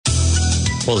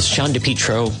Well, it's John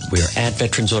DePietro. We're at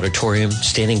Veterans Auditorium,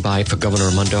 standing by for Governor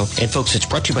Raimondo. And folks, it's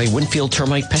brought to you by Winfield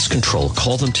Termite Pest Control.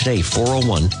 Call them today,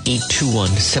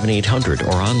 401-821-7800,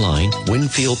 or online,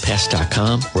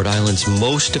 winfieldpest.com. Rhode Island's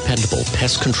most dependable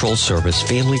pest control service,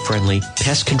 family-friendly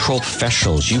pest control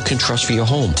professionals you can trust for your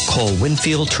home. Call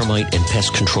Winfield Termite and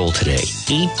Pest Control today,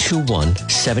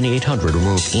 821-7800.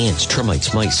 Remove ants,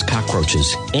 termites, mice,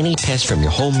 cockroaches, any pest from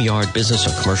your home, yard, business,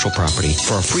 or commercial property.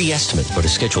 For a free estimate or to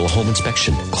schedule a home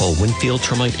inspection, call Winfield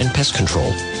Termite and Pest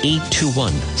Control,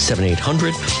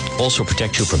 821-7800. Also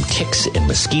protect you from ticks and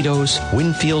mosquitoes.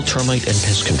 Winfield Termite and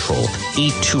Pest Control,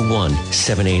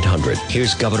 821-7800.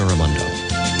 Here's Governor Raimondo.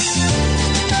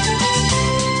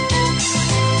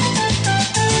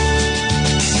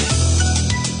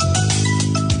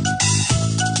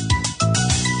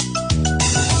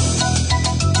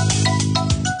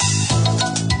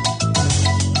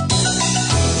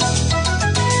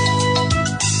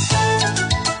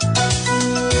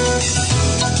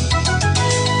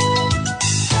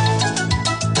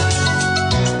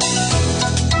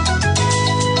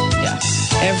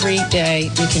 Every day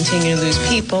we continue to lose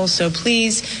people, so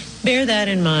please bear that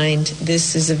in mind.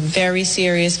 This is a very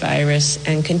serious virus,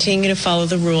 and continue to follow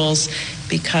the rules,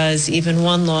 because even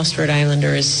one lost Rhode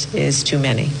Islander is too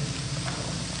many.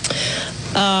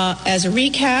 As a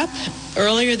recap,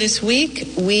 earlier this week,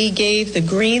 we gave the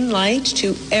green light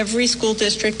to every school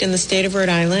district in the state of Rhode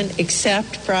Island,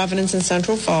 except Providence and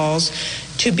Central Falls,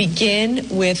 to begin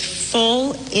with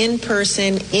full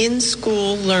in-person,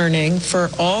 in-school learning for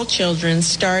all children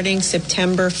starting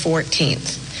September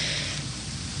 14th.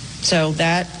 So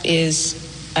that is,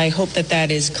 I hope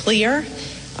that is clear.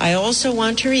 I also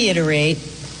want to reiterate,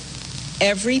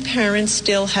 every parent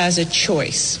still has a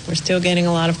choice. We're still getting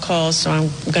a lot of calls, so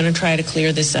I'm going to try to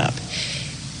clear this up.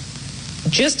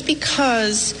 Just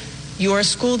because your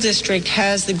school district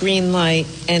has the green light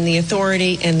and the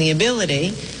authority and the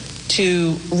ability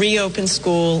to reopen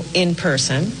school in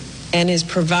person and is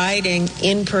providing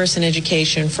in-person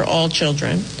education for all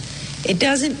children, it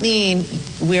doesn't mean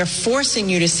we're forcing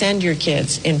you to send your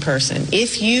kids in person.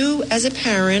 If you, as a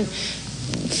parent,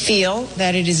 feel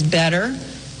that it is better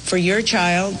for your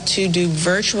child to do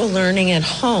virtual learning at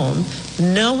home,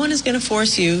 no one is going to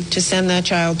force you to send that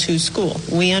child to school.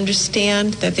 We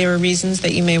understand that there are reasons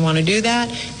that you may want to do that,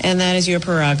 and that is your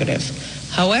prerogative.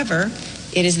 However,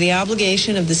 it is the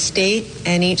obligation of the state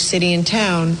and each city and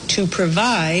town to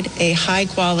provide a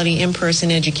high-quality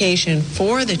in-person education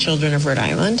for the children of Rhode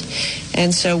Island.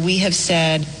 And so we have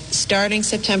said, starting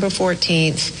September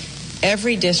 14th,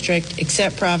 every district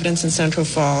except Providence and Central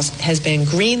Falls has been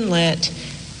green-lit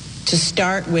to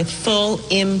start with full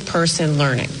in-person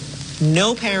learning.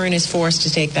 No parent is forced to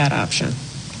take that option.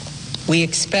 We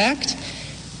expect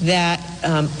that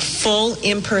full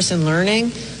in-person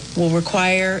learning will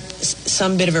require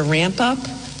some bit of a ramp up.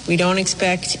 We don't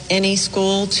expect any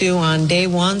school to, on day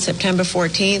one, September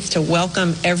 14th, to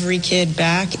welcome every kid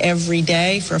back every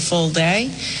day for a full day.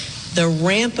 The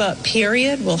ramp up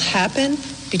period will happen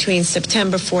between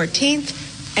September 14th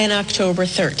and October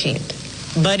 13th.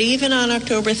 But even on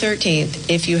October 13th,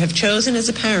 if you have chosen as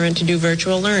a parent to do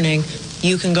virtual learning,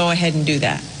 you can go ahead and do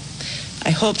that.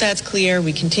 I hope that's clear.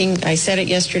 We continue. I said it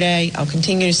yesterday. I'll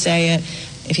continue to say it.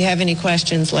 If you have any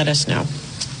questions, let us know.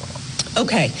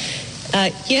 Okay.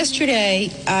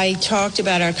 Yesterday, I talked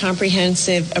about our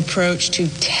comprehensive approach to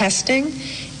testing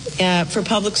for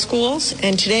public schools.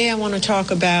 And today I want to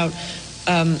talk about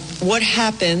what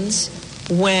happens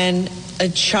when a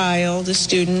child, a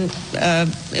student,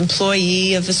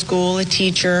 employee of a school, a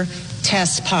teacher,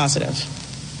 tests positive,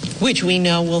 which we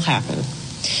know will happen.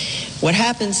 What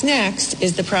happens next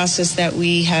is the process that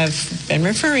we have been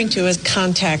referring to as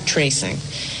contact tracing.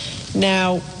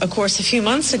 Now, of course, a few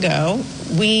months ago,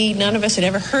 none of us had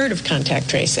ever heard of contact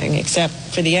tracing, except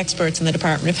for the experts in the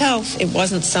Department of Health. It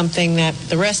wasn't something that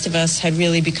the rest of us had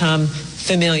really become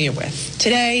familiar with.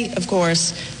 Today, of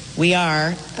course, we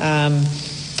are.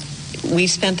 We've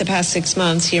spent the past 6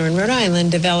 months here in Rhode Island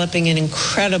developing an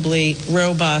incredibly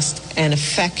robust and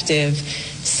effective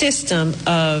system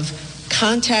of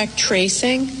contact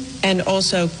tracing and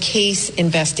also case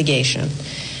investigation.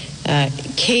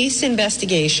 Case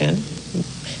investigation,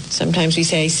 sometimes we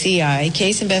say CI,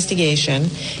 case investigation,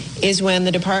 is when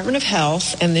the Department of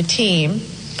Health and the team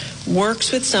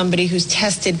works with somebody who's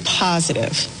tested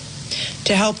positive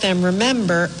to help them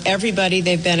remember everybody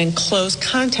they've been in close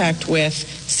contact with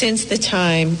since the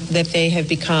time that they have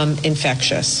become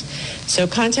infectious. So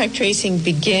contact tracing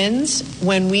begins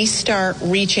when we start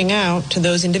reaching out to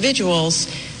those individuals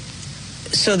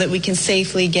so that we can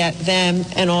safely get them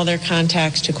and all their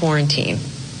contacts to quarantine.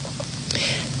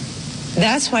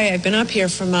 That's why I've been up here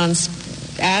for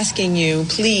months asking you,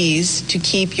 please, to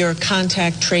keep your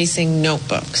contact tracing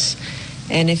notebooks.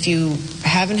 And if you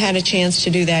haven't had a chance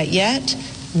to do that yet,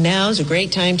 now's a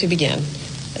great time to begin,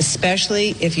 especially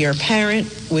if you're a parent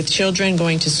with children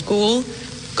going to school.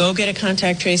 Go get a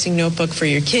contact tracing notebook for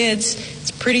your kids.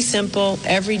 It's pretty simple.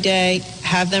 Every day,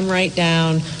 have them write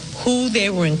down who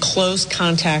they were in close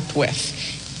contact with.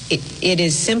 It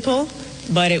is simple,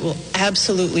 but it will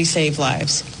absolutely save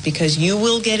lives, because you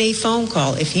will get a phone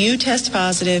call. If you test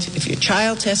positive, if your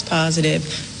child tests positive,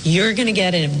 you're going to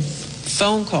get a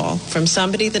phone call from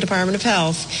somebody at the Department of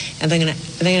Health, and they're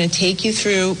going to take you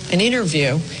through an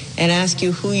interview and ask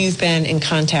you who you've been in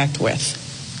contact with.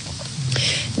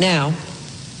 Now,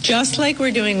 just like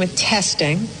we're doing with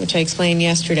testing, which I explained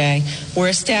yesterday, we're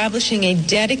establishing a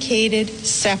dedicated,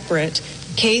 separate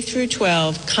K through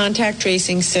 12 contact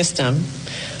tracing system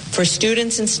for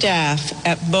students and staff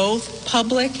at both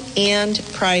public and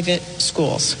private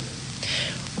schools.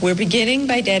 We're beginning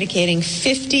by dedicating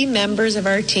 50 members of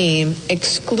our team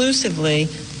exclusively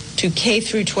to K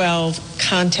through 12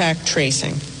 contact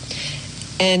tracing.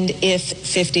 And if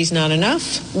 50 is not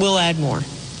enough, we'll add more.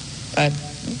 But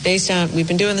based on, we've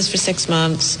been doing this for 6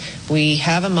 months. We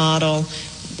have a model.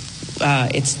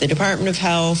 It's the Department of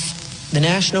Health, the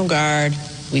National Guard.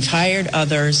 We've hired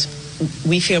others.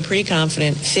 We feel pretty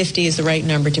confident 50 is the right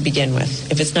number to begin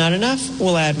with. If it's not enough,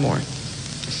 we'll add more.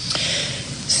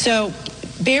 So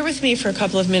bear with me for a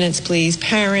couple of minutes, please.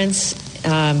 Parents,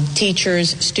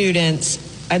 teachers, students,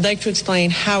 I'd like to explain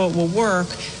how it will work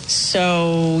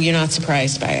so you're not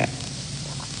surprised by it.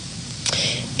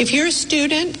 If you're a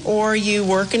student or you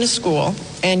work in a school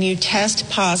and you test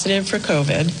positive for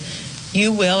COVID,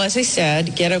 you will, as I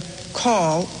said, get a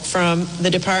call from the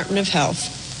Department of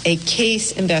Health, a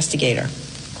case investigator.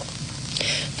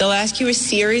 They'll ask you a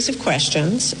series of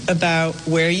questions about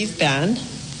where you've been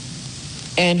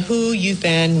and who you've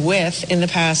been with in the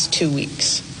past 2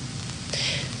 weeks.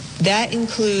 That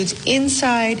includes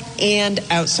inside and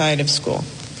outside of school.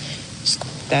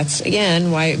 That's, again,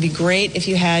 why it would be great if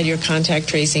you had your contact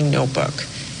tracing notebook.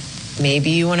 Maybe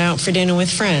you went out for dinner with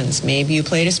friends. Maybe you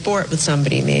played a sport with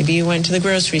somebody. Maybe you went to the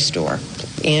grocery store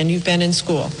and you've been in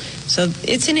school. So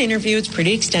it's an interview. It's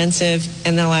pretty extensive,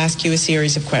 and they'll ask you a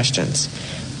series of questions.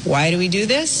 Why do we do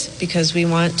this? Because we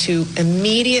want to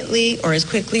immediately, or as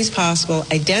quickly as possible,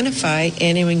 identify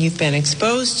anyone you've been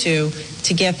exposed to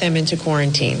get them into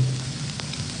quarantine.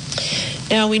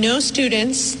 Now, we know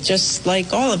students, just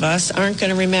like all of us, aren't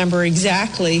going to remember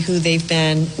exactly who they've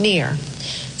been near.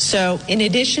 So in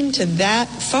addition to that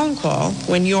phone call,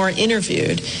 when you're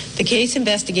interviewed, the case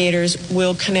investigators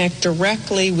will connect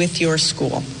directly with your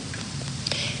school.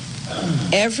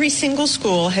 Every single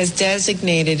school has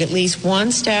designated at least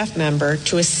one staff member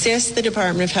to assist the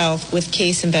Department of Health with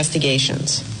case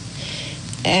investigations.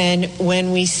 And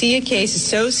when we see a case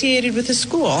associated with a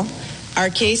school, our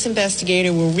case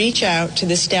investigator will reach out to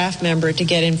the staff member to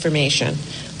get information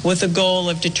with the goal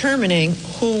of determining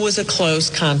who was a close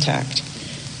contact.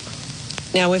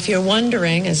 Now, if you're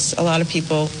wondering, as a lot of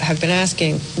people have been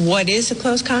asking, what is a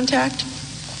close contact?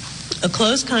 A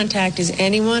close contact is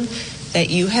anyone that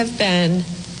you have been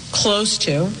close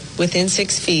to, within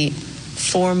 6 feet,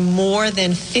 for more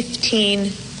than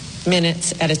 15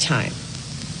 minutes at a time.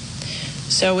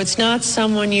 So it's not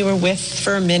someone you were with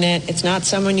for a minute. It's not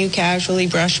someone you casually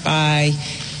brushed by.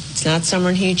 It's not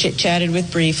someone who you chit-chatted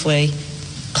with briefly.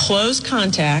 Close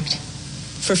contact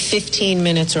for 15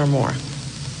 minutes or more.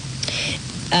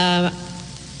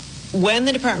 When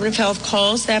the Department of Health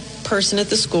calls that person at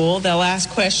the school, they'll ask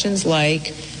questions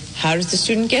like, how does the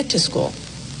student get to school?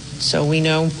 So we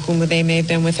know whom they may have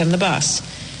been with on the bus.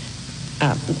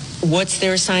 What's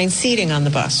their assigned seating on the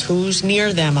bus? Who's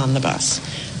near them on the bus?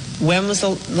 When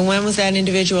was that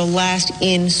individual last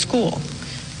in school?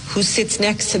 Who sits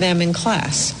next to them in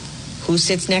class? Who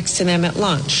sits next to them at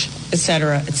lunch? Et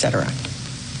cetera, et cetera.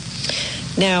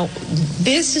 Now,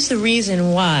 this is the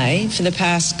reason why, for the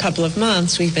past couple of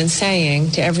months, we've been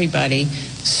saying to everybody,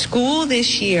 school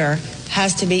this year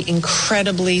has to be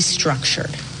incredibly structured.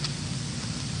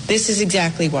 This is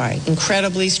exactly why,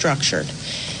 incredibly structured.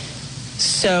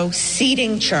 So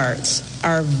seating charts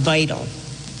are vital.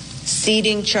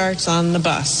 Seating charts on the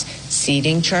bus,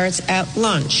 seating charts at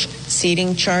lunch,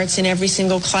 seating charts in every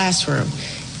single classroom.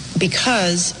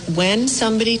 Because when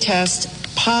somebody tests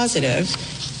positive,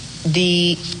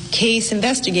 the case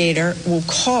investigator will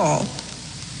call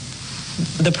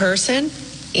the person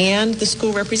and the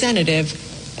school representative,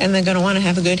 and they're going to want to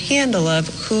have a good handle of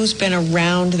who's been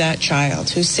around that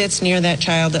child, who sits near that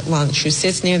child at lunch, who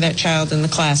sits near that child in the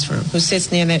classroom, who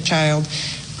sits near that child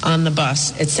on the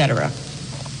bus, etc.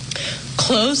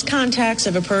 Close contacts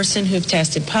of a person who've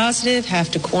tested positive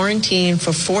have to quarantine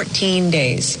for 14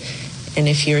 days. And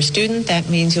if you're a student, that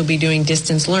means you'll be doing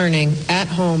distance learning at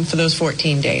home for those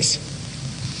 14 days.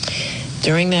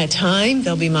 During that time,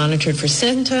 they'll be monitored for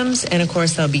symptoms, and of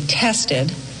course, they'll be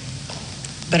tested.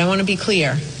 But I want to be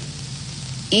clear.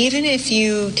 Even if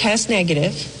you test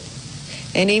negative,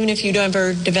 and even if you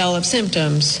never develop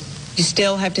symptoms, you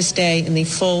still have to stay in the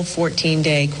full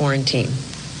 14-day quarantine.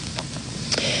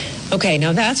 Okay,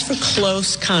 now that's for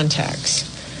close contacts.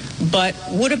 But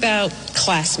what about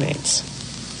classmates?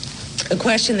 A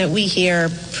question that we hear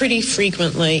pretty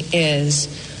frequently is,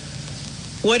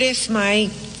 what if my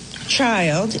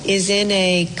child is in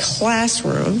a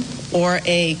classroom or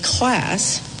a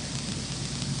class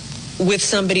with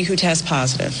somebody who tests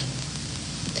positive?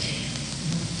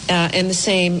 And the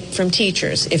same from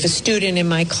teachers. If a student in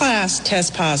my class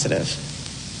tests positive,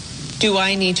 do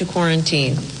I need to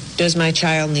quarantine? Does my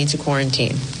child need to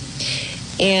quarantine?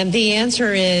 And the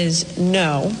answer is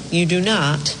no, you do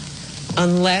not,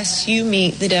 unless you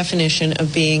meet the definition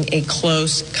of being a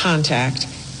close contact,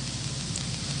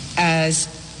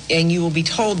 and you will be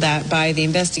told that by the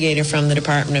investigator from the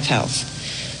Department of Health.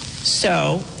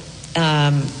 So,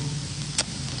 that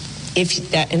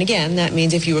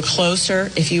means if you were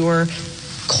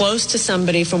close to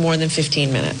somebody for more than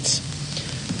 15 minutes.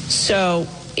 So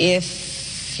if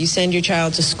you send your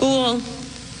child to school,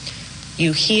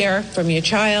 you hear from your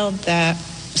child that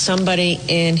somebody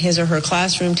in his or her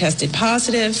classroom tested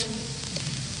positive,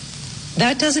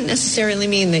 that doesn't necessarily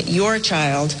mean that your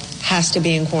child has to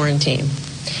be in quarantine.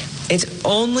 It's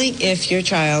only if your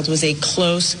child was a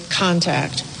close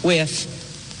contact with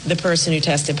the person who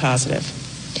tested positive.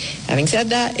 Having said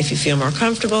that, if you feel more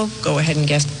comfortable, go ahead and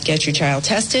get your child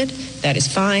tested. That is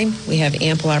fine. We have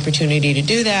ample opportunity to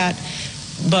do that.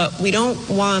 But we don't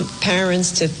want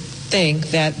parents to think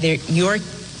that your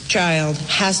child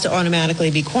has to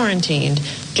automatically be quarantined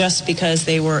just because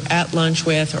they were at lunch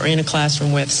with or in a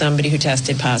classroom with somebody who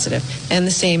tested positive. And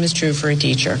the same is true for a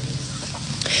teacher.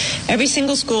 Every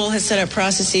single school has set up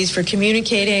processes for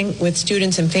communicating with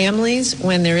students and families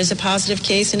when there is a positive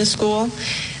case in a school.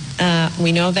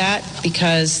 We know that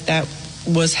because that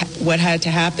was what had to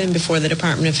happen before the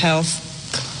Department of Health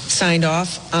signed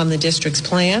off on the district's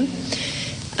plan.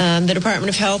 The Department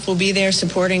of Health will be there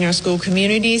supporting our school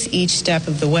communities each step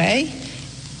of the way.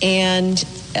 And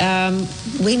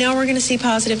we know we're going to see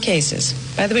positive cases.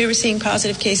 By the way, we're seeing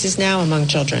positive cases now among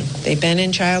children. They've been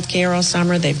in child care all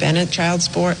summer. They've been at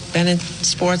been in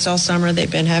sports all summer. They've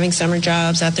been having summer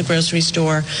jobs at the grocery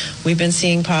store. We've been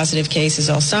seeing positive cases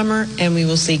all summer, and we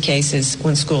will see cases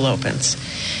when school opens.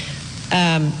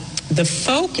 The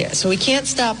focus, so we can't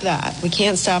stop that. We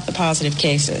can't stop the positive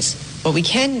cases. What we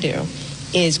can do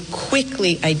is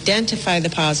quickly identify the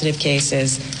positive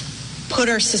cases, put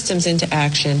our systems into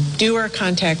action, do our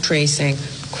contact tracing,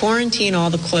 quarantine all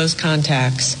the close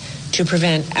contacts to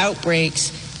prevent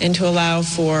outbreaks and to allow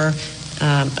for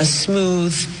a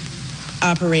smooth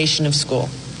operation of school,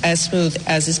 as smooth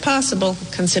as is possible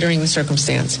considering the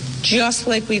circumstance. Just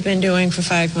like we've been doing for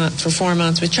 4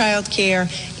 months with child care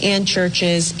and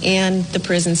churches and the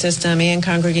prison system and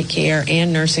congregate care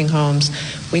and nursing homes,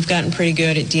 we've gotten pretty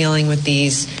good at dealing with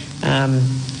these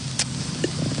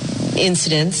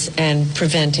incidents and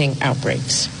preventing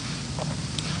outbreaks.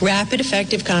 Rapid,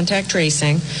 effective contact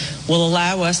tracing will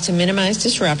allow us to minimize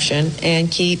disruption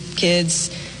and keep kids,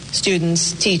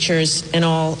 students, teachers, and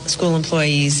all school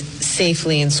employees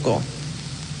safely in school.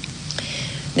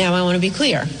 Now, I want to be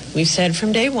clear. We've said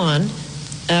from day one,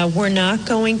 we're not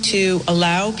going to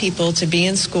allow people to be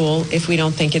in school if we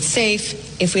don't think it's safe,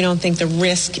 if we don't think the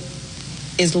risk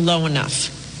is low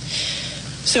enough.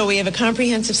 So we have a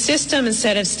comprehensive system and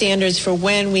set of standards for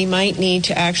when we might need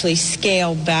to actually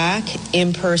scale back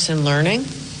in-person learning.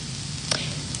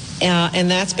 And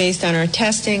that's based on our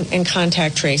testing and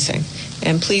contact tracing.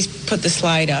 And please put the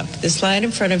slide up. The slide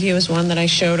in front of you is one that I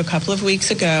showed a couple of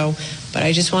weeks ago, but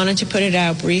I just wanted to put it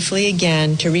out briefly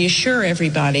again to reassure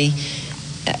everybody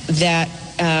that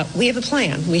we have a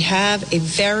plan. We have a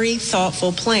very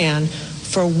thoughtful plan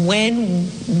for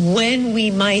when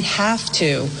we might have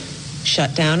to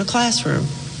shut down a classroom,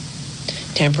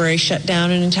 temporary shut down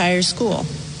an entire school.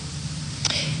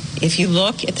 If you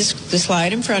look at the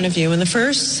slide in front of you, in the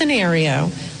first scenario,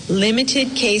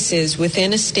 limited cases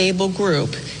within a stable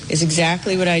group is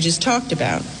exactly what I just talked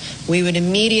about. We would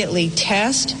immediately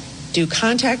test, do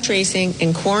contact tracing,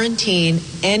 and quarantine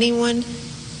anyone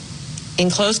in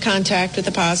close contact with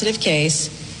a positive case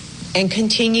and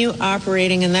continue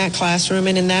operating in that classroom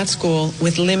and in that school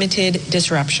with limited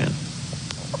disruption.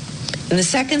 In the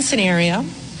second scenario,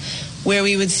 where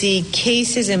we would see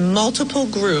cases in multiple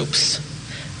groups,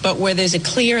 but where there's a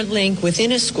clear link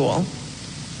within a school,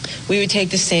 we would take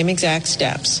the same exact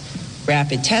steps.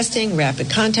 Rapid testing, rapid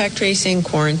contact tracing,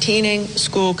 quarantining,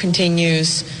 school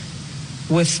continues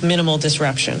with minimal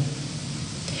disruption.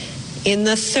 In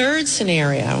the third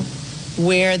scenario,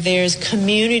 where there's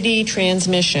community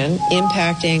transmission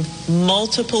impacting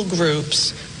multiple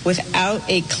groups without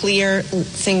a clear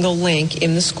single link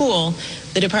in the school,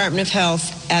 the Department of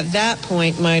Health at that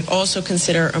point might also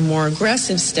consider a more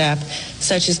aggressive step,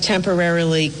 such as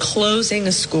temporarily closing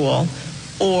a school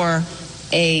or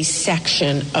a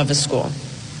section of a school.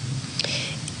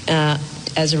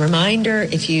 As a reminder,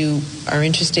 if you are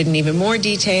interested in even more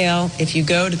detail, if you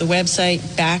go to the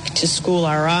website Back to School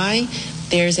RI,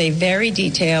 there's a very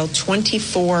detailed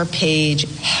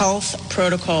 24-page health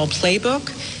protocol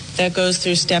playbook that goes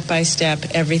through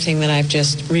step-by-step everything that I've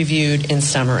just reviewed in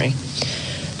summary.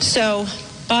 So,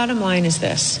 bottom line is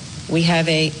this. We have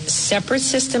a separate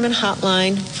system and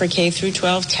hotline for K through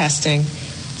 12 testing,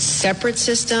 separate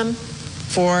system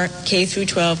for K through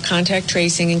 12 contact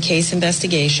tracing and case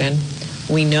investigation.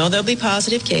 We know there'll be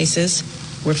positive cases.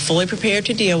 We're fully prepared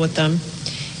to deal with them.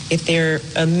 If there are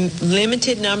a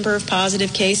limited number of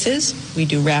positive cases, we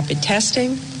do rapid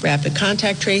testing, rapid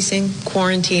contact tracing,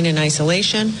 quarantine and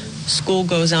isolation. School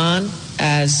goes on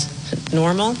as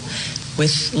normal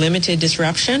with limited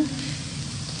disruption.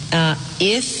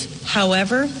 If,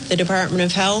 however, the Department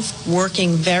of Health,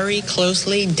 working very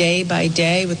closely day by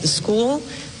day with the school,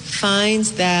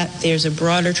 finds that there's a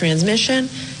broader transmission,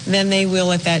 then they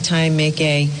will at that time make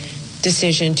a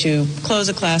decision to close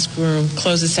a classroom,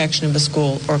 close a section of a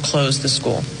school, or close the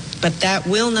school. But that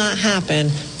will not happen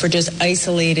for just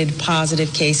isolated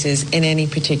positive cases in any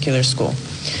particular school.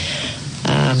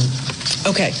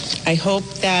 Okay, I hope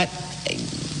that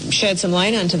shed some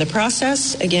light onto the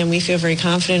process. Again, we feel very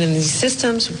confident in these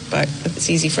systems, but it's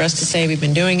easy for us to say we've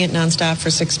been doing it nonstop for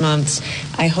 6 months.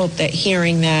 I hope that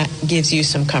hearing that gives you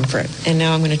some comfort. And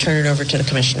now I'm going to turn it over to the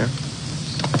Commissioner.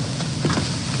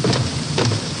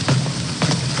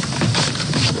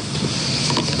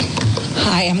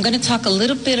 Hi, I'm going to talk a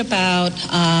little bit about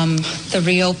the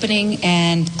reopening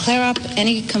and clear up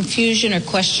any confusion or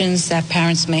questions that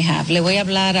parents may have. Le voy a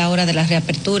hablar ahora de la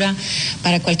reapertura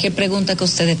para cualquier pregunta que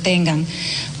ustedes tengan.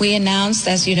 We announced,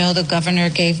 as you know, the governor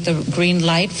gave the green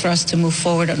light for us to move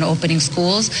forward on opening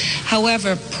schools.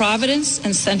 However, Providence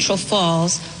and Central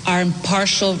Falls are in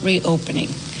partial reopening.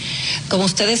 Como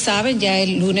ustedes saben, ya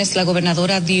el lunes la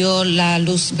gobernadora dio la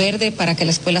luz verde para que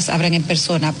las escuelas abran en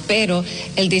persona, pero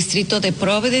el distrito de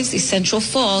Providence y Central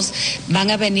Falls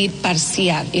van a venir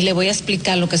parcial, y le voy a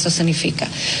explicar lo que eso significa.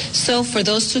 So for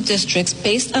those two districts,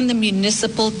 based on the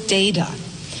municipal data,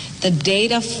 the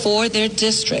data for their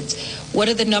districts, what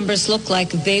do the numbers look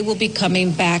like? They will be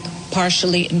coming back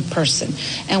partially in person.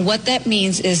 And what that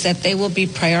means is that they will be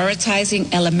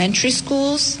prioritizing elementary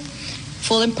schools,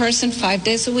 full in person 5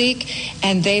 days a week,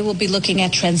 and they will be looking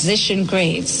at transition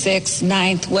grades, 6th,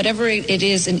 9th, whatever it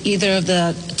is in either of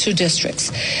the two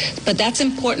districts. But that's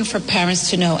important for parents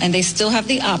to know, and they still have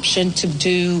the option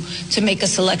to make a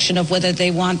selection of whether they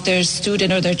want their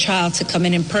student or their child to come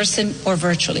in person or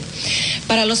virtually.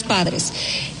 Para los padres,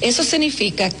 eso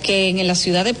significa que en la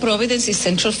ciudad de Providence y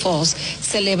Central Falls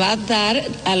se le va a dar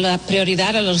a la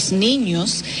prioridad a los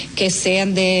niños que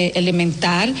sean de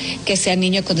elemental, que sean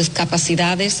niños con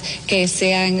discapacidades, que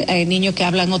sean niños que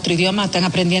hablan otro idioma, están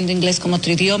aprendiendo inglés como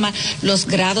otro idioma, los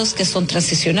grados que son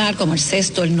transicional, como el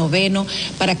 6º, el 9º,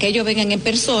 para que ellos vengan en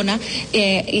persona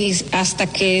y hasta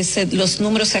que los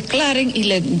números se aclaren y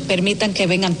le permitan que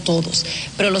vengan todos.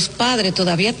 Pero los padres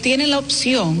todavía tienen la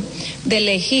opción de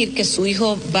elegir que su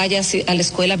hijo vaya a la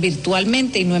escuela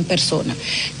virtualmente y no en persona.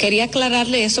 Quería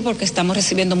aclararle eso porque estamos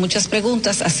recibiendo muchas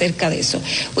preguntas acerca de eso.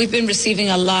 We've been receiving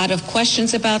a lot of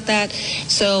questions about that,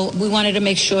 so we wanted to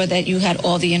make sure that you had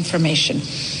all the information.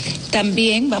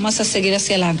 También vamos a seguir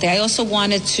hacia adelante. I also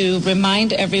wanted to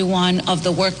remind everyone of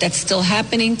the work that's still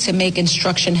happening to make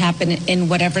instruction happen in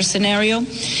whatever scenario.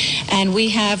 And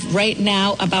we have right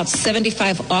now about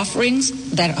 75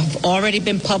 offerings that have already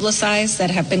been publicized,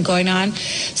 that have been going on.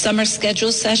 Some are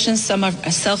scheduled sessions, some are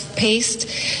self-paced.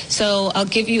 So I'll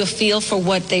give you a feel for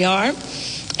what they are.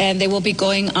 And they will be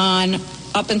going on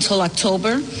up until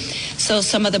October. So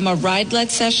some of them are ride-led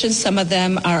sessions, some of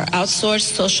them are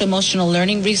outsourced social-emotional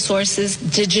learning resources,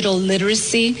 digital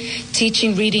literacy,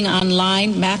 teaching reading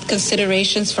online, math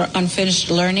considerations for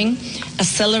unfinished learning,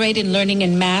 accelerated learning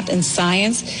in math and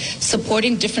science,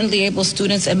 supporting differently able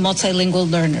students and multilingual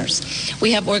learners.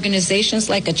 We have organizations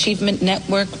like Achievement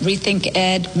Network, Rethink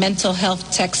Ed, Mental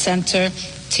Health Tech Center,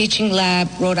 teaching lab,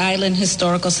 Rhode Island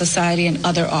Historical Society, and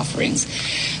other offerings.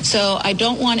 So I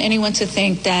don't want anyone to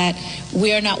think that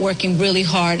we are not working really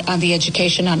hard on the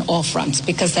education on all fronts,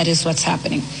 because that is what's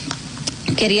happening.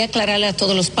 Quería aclararle a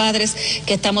todos los padres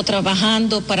que estamos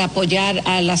trabajando para apoyar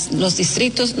a los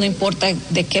distritos, no importa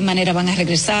de qué manera van a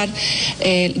regresar.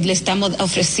 Le estamos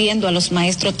ofreciendo a los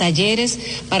maestros talleres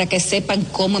para que sepan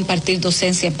cómo impartir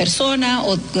docencia en persona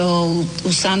o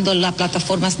usando las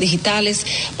plataformas digitales,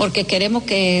 porque queremos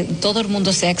que todo el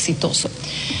mundo sea exitoso.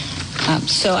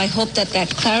 So I hope that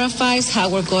clarifies how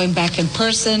we're going back in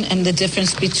person and the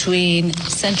difference between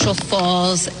Central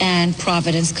Falls and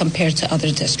Providence compared to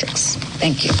other districts.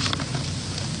 Thank you.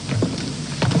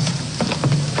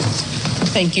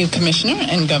 Thank you, Commissioner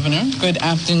and Governor. Good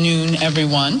afternoon,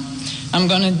 everyone. I'm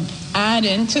going to add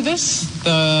into this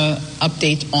the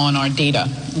update on our data.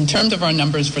 In terms of our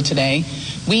numbers for today,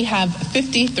 we have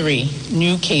 53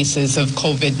 new cases of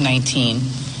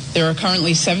COVID-19. There are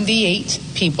currently 78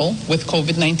 people with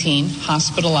COVID-19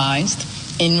 hospitalized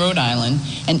in Rhode Island,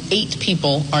 and 8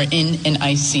 people are in an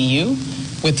ICU,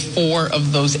 with 4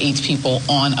 of those 8 people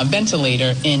on a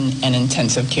ventilator in an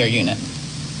intensive care unit.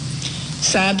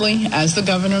 Sadly, as the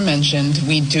governor mentioned,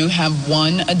 we do have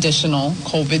 1 additional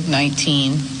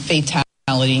COVID-19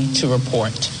 fatality to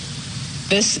report.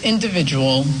 This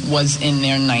individual was in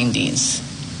their 90s.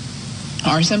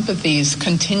 Our sympathies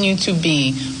continue to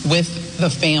be with the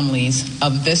families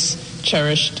of this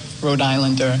cherished Rhode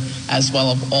Islander, as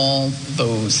well as all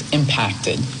those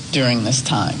impacted during this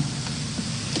time.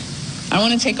 I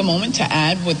want to take a moment to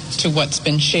add to what's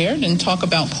been shared and talk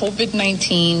about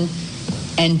COVID-19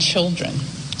 and children.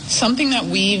 Something that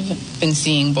we've been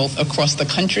seeing both across the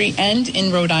country and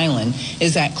in Rhode Island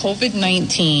is that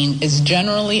COVID-19 is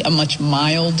generally a much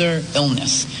milder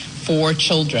illness for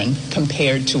children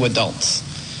compared to adults.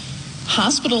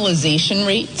 Hospitalization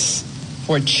rates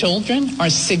for children are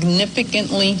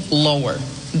significantly lower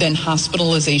than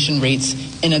hospitalization rates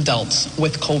in adults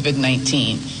with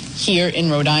COVID-19 here in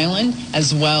Rhode Island,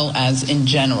 as well as in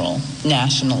general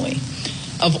nationally.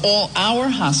 Of all our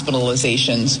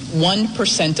hospitalizations,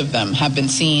 1% of them have been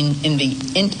seen in the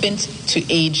infant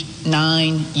to age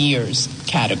 9 years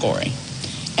category,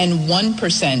 and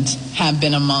 1% have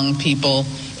been among people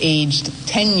aged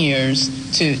 10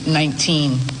 years to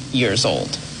 19 years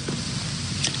old.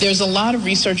 There's a lot of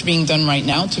research being done right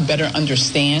now to better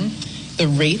understand the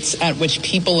rates at which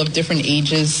people of different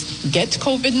ages get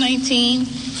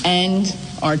COVID-19 and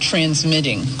are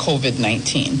transmitting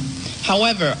COVID-19.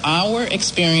 However, our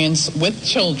experience with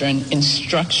children in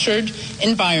structured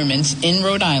environments in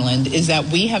Rhode Island is that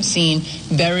we have seen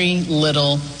very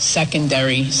little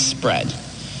secondary spread.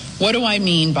 What do I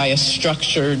mean by a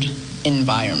structured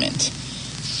environment?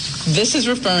 This is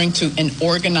referring to an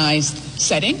organized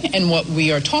setting and what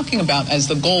we are talking about as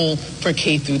the goal for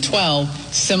K through 12,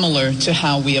 similar to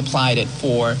how we applied it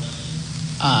for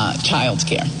child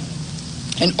care.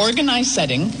 An organized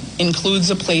setting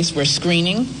includes a place where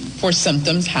screening for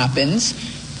symptoms happens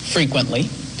frequently,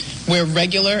 where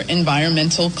regular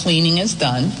environmental cleaning is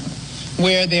done,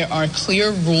 where there are clear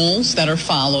rules that are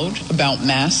followed about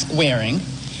mask wearing,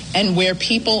 and where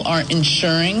people are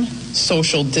ensuring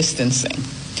social distancing.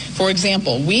 For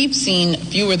example, we've seen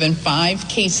fewer than 5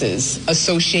 cases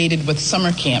associated with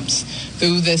summer camps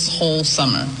through this whole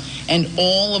summer, and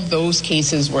all of those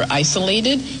cases were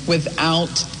isolated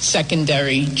without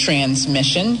secondary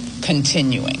transmission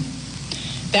continuing.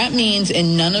 That means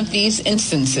in none of these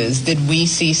instances did we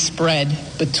see spread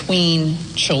between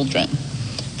children.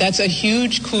 That's a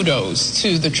huge kudos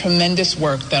to the tremendous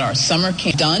work that our summer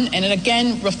camp done, and it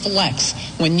again reflects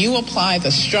when you apply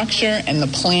the structure and the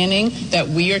planning that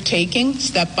we are taking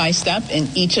step by step in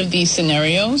each of these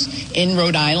scenarios in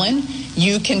Rhode Island,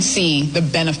 you can see the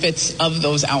benefits of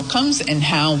those outcomes and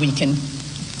how we can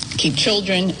keep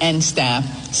children and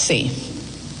staff safe.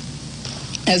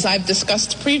 As I've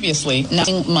discussed previously,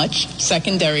 not much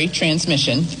secondary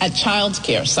transmission at child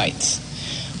care sites.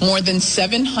 More than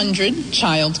 700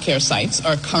 child care sites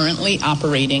are currently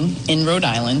operating in Rhode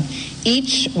Island,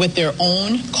 each with their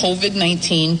own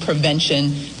COVID-19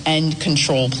 prevention and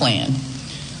control plan.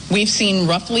 We've seen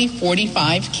roughly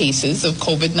 45 cases of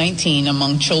COVID-19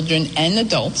 among children and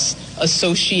adults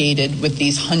associated with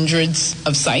these hundreds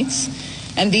of sites,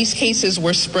 and these cases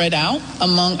were spread out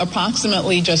among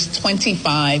approximately just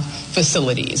 25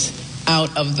 facilities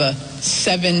out of the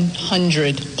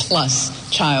 700 plus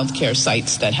child care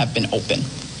sites that have been open.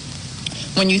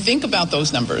 When you think about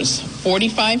those numbers,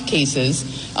 45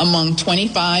 cases among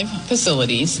 25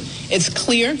 facilities, it's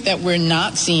clear that we're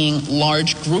not seeing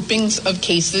large groupings of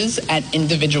cases at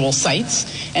individual sites.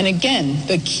 And again,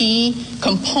 the key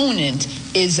component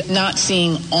is not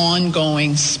seeing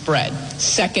ongoing spread,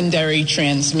 secondary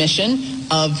transmission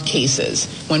of cases.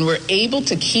 When we're able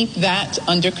to keep that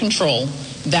under control,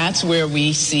 that's where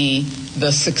we see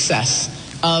the success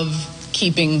of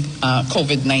keeping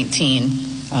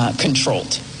COVID-19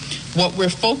 controlled. What we're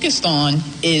focused on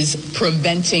is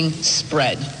preventing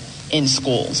spread in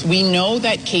schools. We know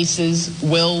that cases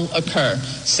will occur,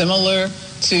 similar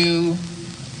to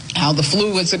how the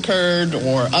flu has occurred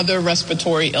or other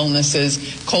respiratory illnesses.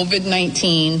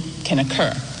 COVID-19 can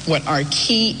occur. What our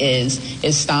key is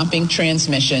stopping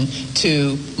transmission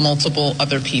to multiple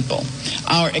other people.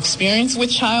 Our experience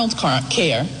with child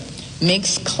care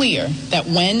makes clear that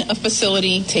when a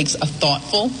facility takes a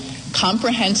thoughtful,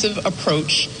 comprehensive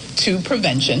approach to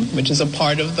prevention, which is a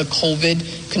part of the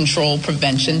COVID control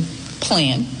prevention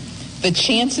plan, the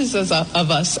chances of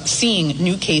us seeing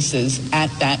new cases at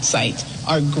that site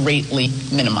are greatly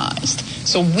minimized.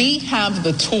 So we have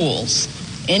the tools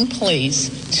in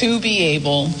place to be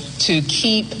able to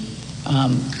keep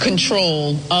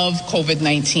control of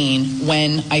COVID-19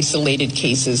 when isolated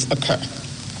cases occur.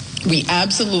 We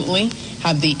absolutely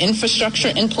have the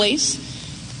infrastructure in place.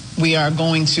 We are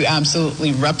going to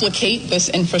absolutely replicate this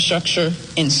infrastructure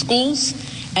in schools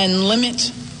and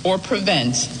limit or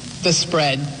prevent the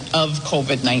spread of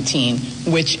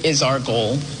COVID-19, which is our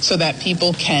goal, so that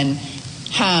people can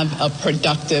have a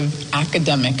productive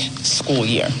academic school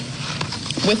year.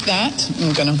 With that,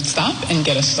 I'm going to stop and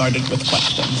get us started with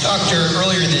questions. Doctor,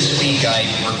 earlier this week I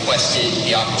requested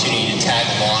the opportunity to tag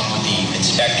along with the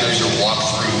inspectors or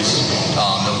walkthroughs.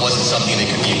 It wasn't something that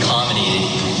could be accommodated.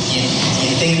 Do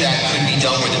you think that could be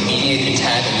done where the media could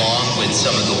tag along with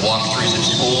some of the walkthroughs of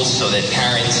schools so that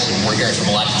parents, and we're hearing from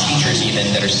a lot of teachers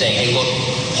even, that are saying, hey, look,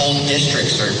 whole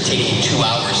districts are taking 2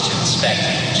 hours to inspect,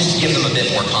 just to give them a bit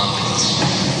more confidence?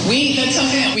 That's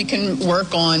something that we can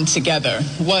work on together.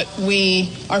 What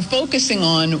we are focusing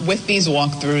on with these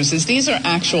walkthroughs is these are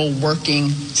actual working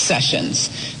sessions.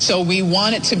 So we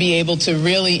want it to be able to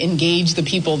really engage the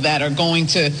people that are going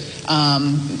to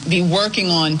be working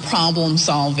on problem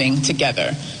solving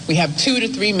together. We have 2 to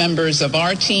 3 members of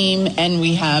our team, and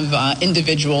we have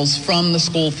individuals from the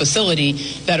school facility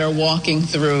that are walking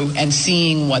through and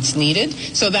seeing what's needed.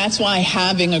 So that's why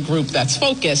having a group that's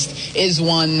focused is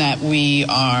one that we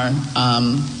are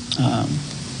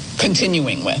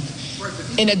continuing with.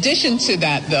 In addition to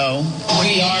that, though,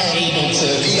 we are able to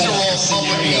These are all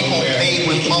public people paid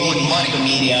with public money. The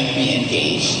media be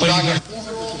engaged. Public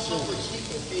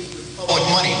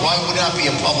money. Why would that be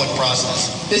a public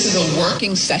process? This is a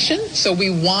working session, so we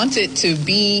want it to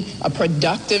be a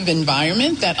productive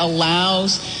environment that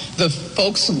allows the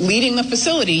folks leading the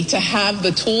facility to have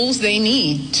the tools they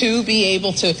need to be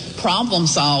able to problem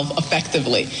solve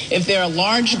effectively. If there are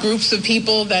large groups of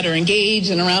people that are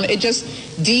engaged and around, it just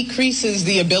decreases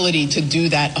the ability to do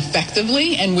that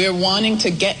effectively, and we're wanting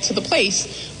to get to the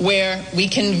place where we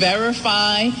can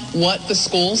verify what the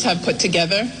schools have put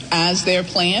together as their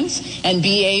plans and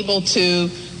be able to,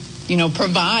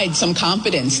 provide some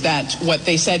confidence that what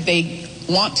they said they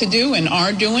want to do and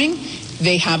are doing,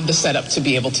 they have the setup to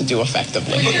be able to do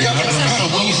effectively.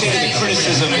 When you say the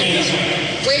criticism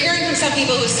we're hearing from some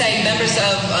people who say members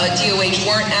of DOH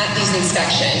weren't at these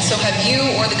inspections. So have you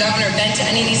or the governor been to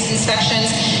any of these inspections?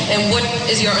 And what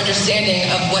is your understanding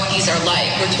of what these are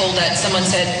like? We're told that someone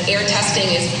said air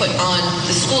testing is put on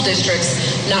the school districts,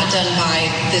 not done by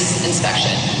this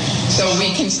inspection. So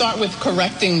we can start with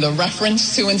correcting the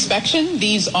reference to inspection.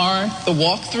 These are the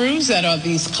walkthroughs that are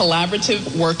these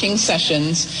collaborative working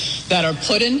sessions that are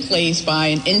put in place by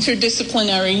an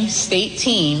interdisciplinary state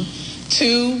team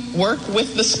to work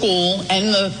with the school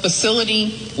and the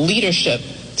facility leadership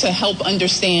to help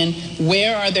understand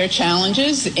where are their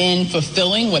challenges in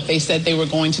fulfilling what they said they were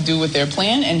going to do with their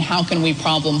plan and how can we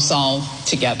problem solve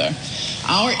together.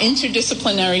 Our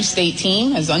interdisciplinary state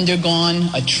team has undergone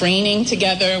a training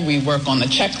together. We work on the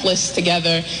checklist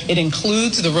together. It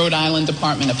includes the Rhode Island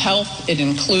Department of Health. It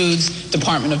includes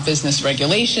Department of Business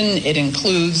Regulation. It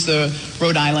includes the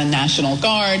Rhode Island National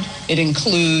Guard. It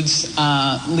includes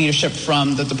leadership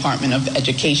from the Department of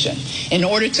Education. In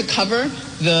order to cover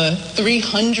the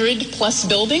 300 plus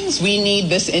buildings, we need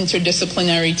this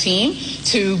interdisciplinary team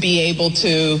to be able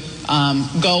to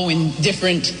go in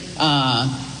different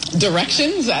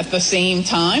directions at the same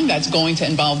time. That's going to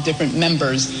involve different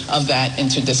members of that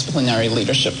interdisciplinary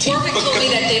leadership team. Warwick told me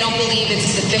that they don't believe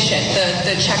it's sufficient,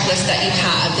 the checklist that you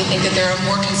have. They think that there are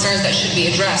more concerns that should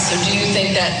be addressed. So do you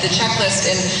think that the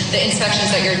checklist and the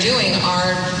inspections that you're doing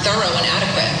are thorough and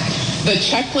adequate? The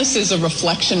checklist is a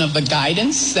reflection of the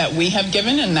guidance that we have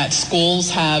given and that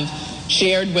schools have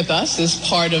shared with us as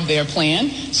part of their plan.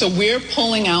 So we're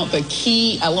pulling out the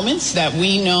key elements that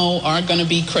we know are going to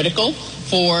be critical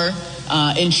for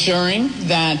ensuring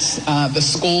that the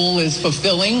school is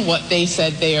fulfilling what they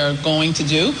said they are going to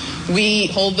do. We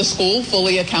hold the school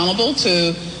fully accountable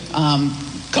to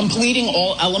completing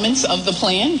all elements of the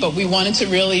plan, but we wanted to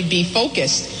really be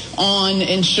focused on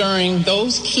ensuring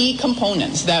those key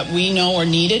components that we know are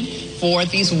needed for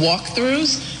these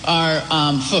walkthroughs are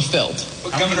fulfilled.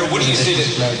 Well, Governor, what do you see the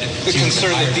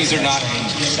concern that these are not?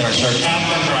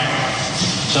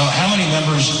 So how many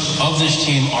members of this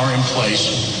team are in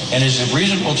place, and is it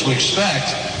reasonable to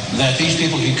expect that these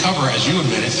people can cover, as you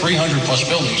admitted, 300 plus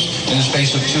buildings in the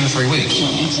space of 2 to 3 weeks?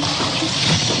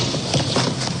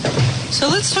 So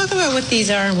let's talk about what these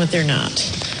are and what they're not.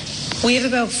 We have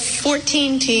about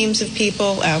 14 teams of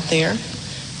people out there.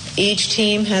 Each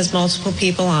team has multiple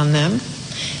people on them.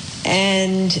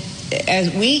 And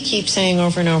as we keep saying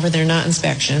over and over, they're not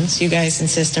inspections. You guys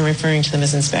insist on referring to them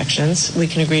as inspections. We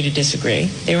can agree to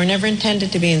disagree. They were never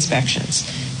intended to be inspections.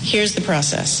 Here's the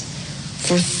process.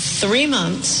 For 3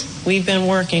 months, we've been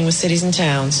working with cities and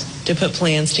towns to put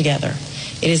plans together.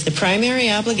 It is the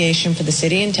primary obligation for the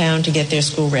city and town to get their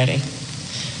school ready.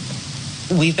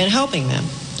 We've been helping them.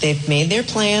 They've made their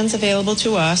plans available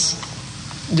to us.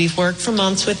 We've worked for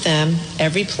months with them.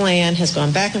 Every plan has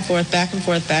gone back and forth, back and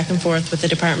forth, back and forth with the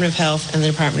Department of Health and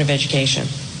the Department of Education.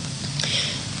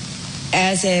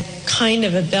 As a kind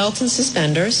of a belt and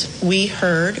suspenders, we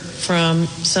heard from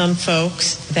some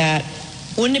folks that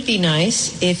wouldn't it be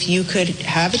nice if you could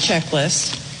have a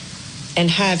checklist and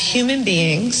have human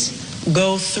beings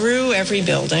go through every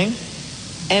building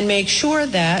and make sure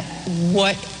that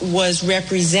what was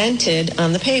represented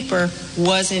on the paper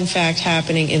was in fact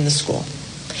happening in the school.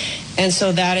 And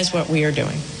so that is what we are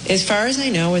doing. As far as I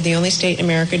know, we're the only state in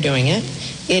America doing it.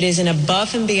 It is an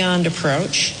above and beyond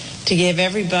approach to give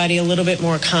everybody a little bit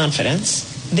more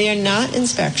confidence. They're not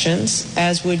inspections,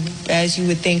 as you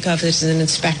would think of as an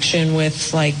inspection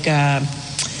with like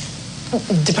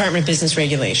Department of Business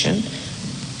Regulation.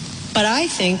 But I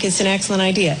think it's an excellent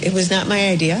idea. It was not my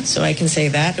idea, so I can say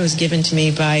that. It was given to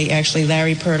me by actually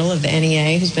Larry Pirtle of the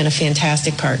NEA, who's been a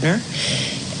fantastic partner.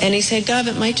 And he said, Gov,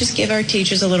 it might just give our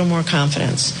teachers a little more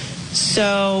confidence.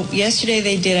 So yesterday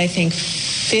they did, I think,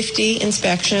 50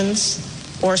 inspections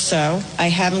or so. I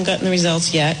haven't gotten the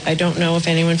results yet. I don't know if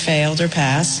anyone failed or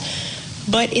passed.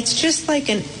 But it's just like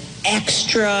an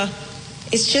extra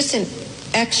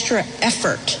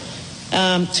effort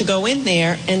to go in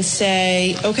there and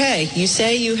say, okay, you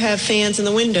say you have fans in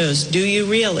the windows. Do you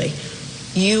really?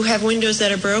 You have windows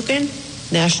that are broken?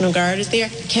 National Guard is there.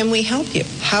 Can we help you?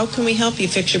 How can we help you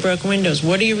fix your broken windows?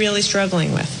 What are you really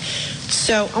struggling with?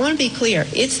 So I want to be clear.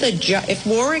 It's the if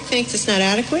Warwick thinks it's not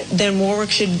adequate, then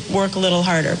Warwick should work a little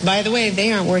harder. By the way,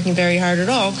 they aren't working very hard at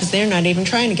all because they're not even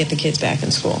trying to get the kids back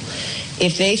in school.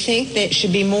 If they think that it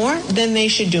should be more, then they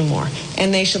should do more.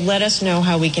 And they should let us know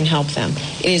how we can help them.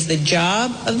 It is the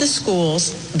job of the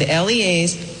schools, the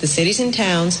LEAs, the cities and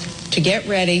towns to get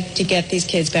ready to get these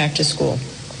kids back to school.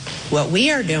 What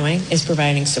we are doing is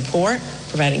providing support,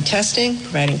 providing testing,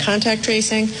 providing contact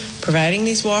tracing, providing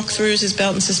these walkthroughs as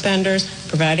belt and suspenders,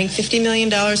 providing $50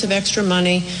 million of extra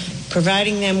money,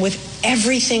 providing them with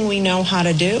everything we know how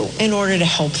to do in order to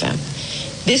help them.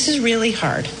 This is really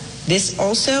hard. This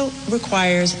also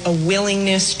requires a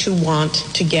willingness to want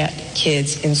to get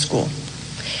kids in school.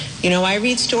 You know, I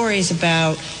read stories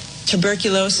about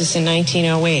tuberculosis in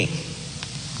 1908.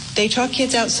 They taught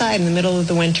kids outside in the middle of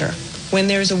the winter. When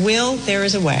there's a will, there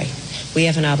is a way. We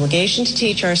have an obligation to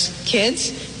teach our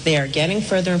kids. They are getting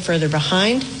further and further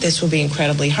behind. This will be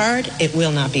incredibly hard. It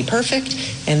will not be perfect.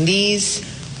 And these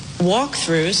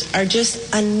walkthroughs are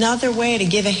just another way to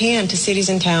give a hand to cities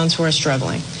and towns who are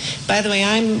struggling. By the way,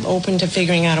 I'm open to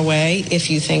figuring out a way if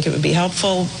you think it would be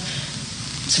helpful.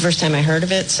 It's the first time I heard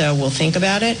of it, so we'll think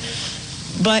about it.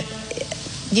 But,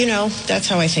 you know, that's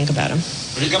how I think about them.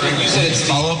 Governor, you said it's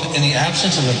follow-up in the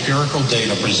absence of empirical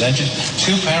data presented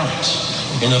to parents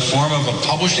in the form of a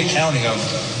published accounting of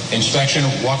inspection,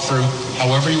 walkthrough,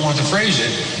 however you want to phrase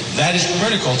it. That is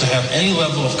critical to have any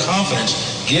level of confidence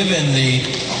given the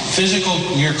physical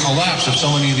near collapse of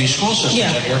so many of these school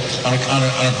systems out here on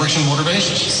a bricks and mortar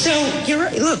basis. So you're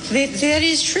right. Look, that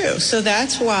is true. So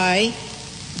that's why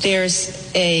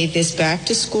there's this back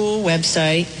to school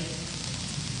website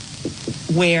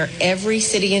where every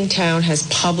city and town has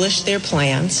published their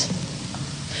plans,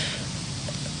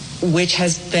 which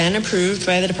has been approved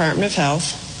by the Department of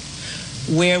Health,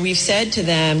 where we've said to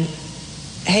them,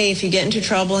 hey, if you get into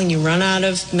trouble and you run out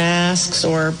of masks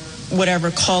or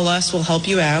whatever, call us, we'll help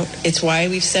you out. It's why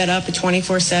we've set up a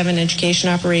 24/7 education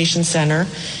operations center.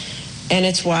 And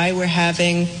it's why we're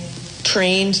having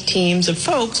trained teams of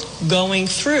folks going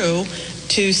through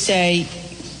to say,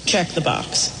 check the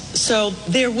box. So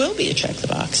there will be a check the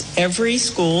box. Every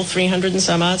school, 300 and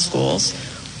some odd schools,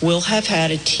 will have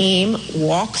had a team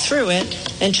walk through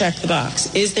it and check the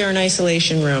box. Is there an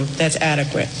isolation room that's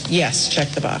adequate? Yes, check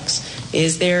the box.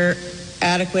 Is there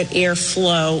adequate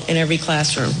airflow in every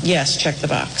classroom? Yes, check the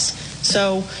box.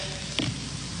 So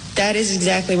that is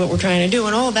exactly what we're trying to do,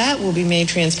 and all that will be made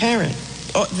transparent.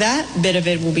 That bit of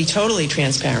it will be totally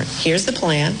transparent. Here's the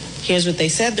plan. Here's what they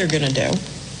said they're going to do.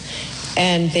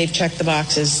 And they've checked the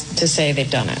boxes to say they've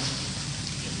done it.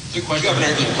 The question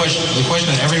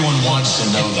that everyone wants to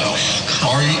know, though,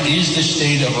 is the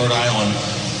state of Rhode Island,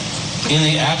 in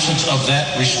the absence of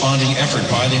that responding effort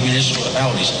by the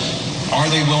municipalities, are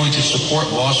they willing to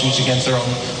support lawsuits against their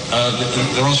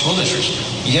own school districts?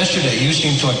 Yesterday, you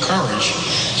seemed to encourage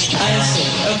parents. I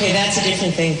see. Okay, that's a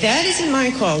different thing. That isn't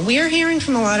my call. We are hearing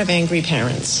from a lot of angry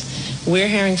parents. We're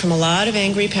hearing from a lot of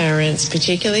angry parents,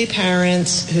 particularly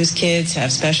parents whose kids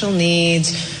have special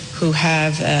needs, who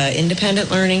have an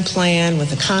independent learning plan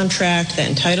with a contract that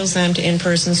entitles them to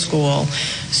in-person school.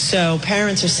 So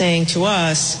parents are saying to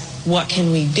us, what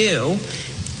can we do?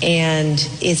 And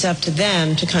it's up to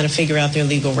them to kind of figure out their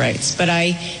legal rights. But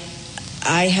I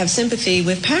have sympathy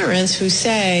with parents who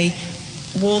say,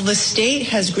 well, the state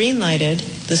has green-lighted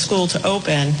the school to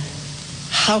open.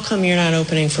 How come you're not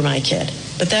opening for my kid?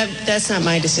 But that's not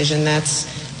my decision. That's,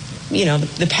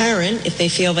 the parent, if they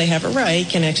feel they have a right,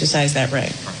 can exercise that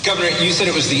right. Governor, you said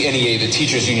it was the NEA, the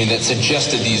teachers union, that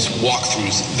suggested these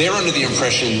walkthroughs. They're under the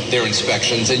impression they're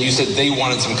inspections, and you said they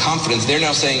wanted some confidence. They're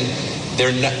now saying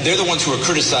they're the ones who are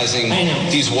criticizing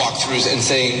these walkthroughs and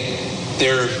saying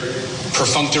they're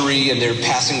perfunctory and they're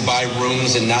passing by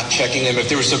rooms and not checking them. If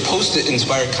they were supposed to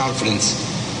inspire confidence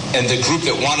and the group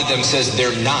that wanted them says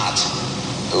they're not,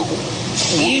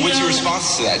 what's your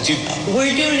response to that?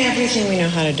 We're doing everything we know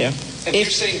how to do. And you're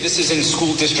saying this is in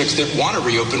school districts that want to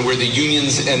reopen, where the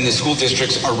unions and the school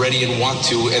districts are ready and want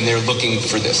to, and they're looking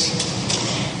for this.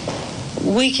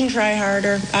 We can try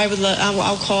harder.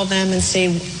 I'll call them and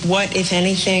say what, if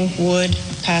anything, would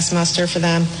pass muster for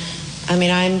them. I mean,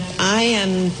 I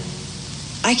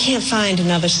can't find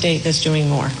another state that's doing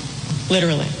more,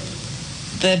 literally.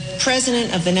 The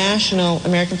president of the National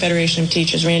American Federation of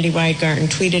Teachers, Randy Weingarten,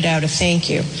 tweeted out a thank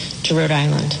you to Rhode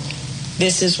Island.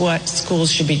 This is what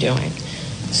schools should be doing.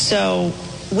 So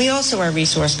we also are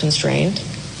resource constrained.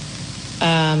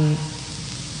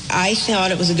 I thought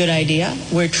it was a good idea.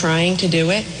 We're trying to do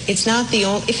it. It's not the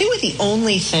only, if it were the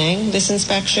only thing, this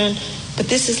inspection, but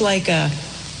this is like a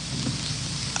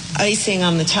icing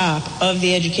on the top of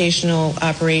the Educational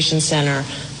Operations Center,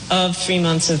 of 3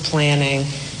 months of planning,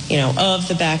 of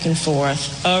the back and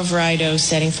forth, of RIDO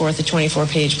setting forth a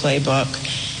 24-page playbook.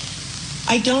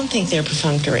 I don't think they're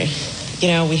perfunctory.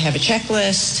 We have a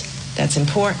checklist that's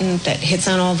important, that hits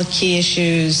on all the key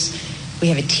issues. We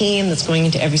have a team that's going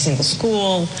into every single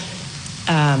school.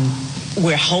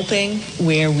 We're helping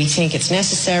where we think it's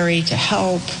necessary to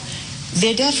help.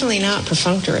 They're definitely not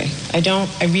perfunctory.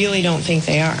 I really don't think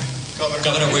they are.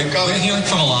 Governor, we're hearing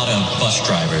from a lot of bus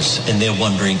drivers, and they're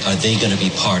wondering, are they going to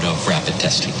be part of rapid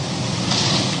testing?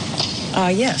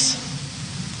 Yes.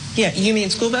 Yeah, you mean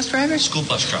school bus drivers? School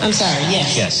bus drivers. I'm sorry,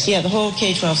 yes. Yes. Yeah, the whole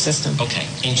K-12 system. Okay.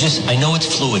 And I know it's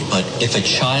fluid, but if a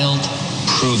child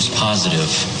proves positive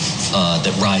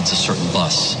that rides a certain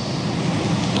bus,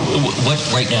 what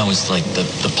right now is like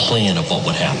the plan of what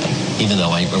would happen? Even though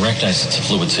I recognize it's a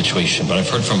fluid situation, but I've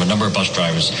heard from a number of bus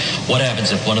drivers, what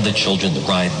happens if one of the children that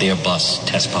ride their bus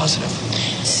tests positive?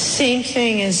 Same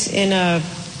thing as in a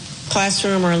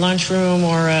classroom or a lunchroom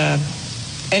or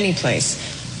any place.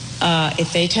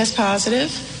 If they test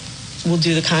positive, we'll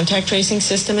do the contact tracing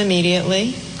system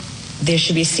immediately. There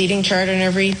should be a seating chart on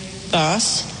every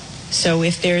bus. So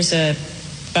if there's a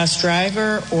bus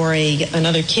driver or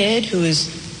another kid who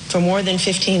is for more than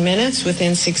 15 minutes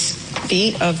within 6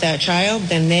 feet of that child,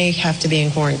 then they have to be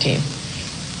in quarantine.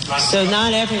 So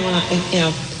not everyone,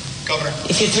 Governor.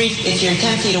 If you're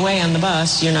 10 feet away on the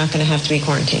bus, you're not going to have to be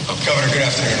quarantined. Governor, good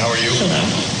afternoon. How are you?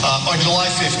 Hello. On July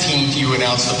 15th, you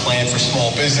announced a plan for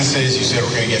small businesses. You said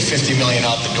we're going to get $50 million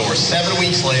out the door. 7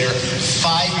 weeks later,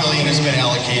 $5 million has been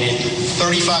allocated.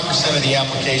 35% of the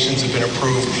applications have been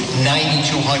approved.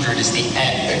 9,200 is the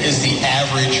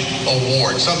average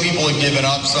award. Some people have given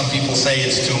up. Some people say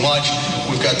it's too much.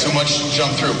 We've got too much to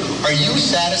jump through. Are you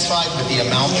satisfied with the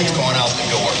amount that's gone out the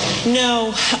door?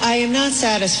 No, I am not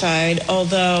satisfied,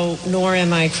 although nor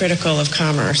am I critical of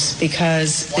commerce,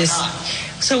 because Why not?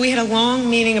 So we had a long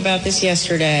meeting about this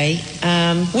yesterday.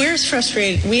 We are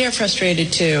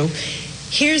frustrated too.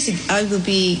 I will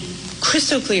be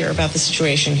crystal clear about the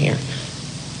situation here.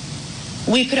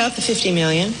 We put out the $50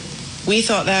 million. We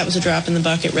thought that was a drop in the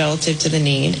bucket relative to the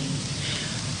need.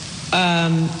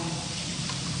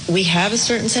 We have a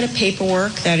certain set of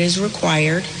paperwork that is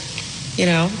required,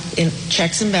 in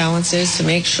checks and balances to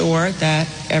make sure that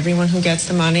everyone who gets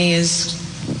the money is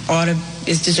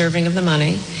deserving of the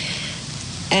money.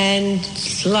 And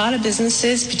a lot of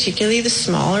businesses, particularly the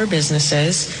smaller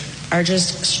businesses, are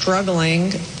just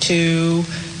struggling to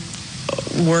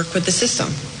work with the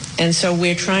system. And so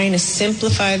we're trying to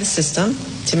simplify the system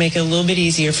to make it a little bit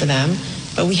easier for them.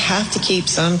 But we have to keep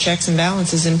some checks and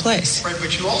balances in place. Right,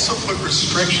 but you also put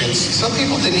restrictions. Some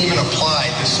people didn't even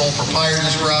apply. The sole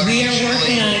proprietors were out. We are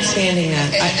working on expanding that.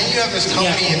 And then you have this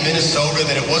company in Minnesota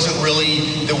that it wasn't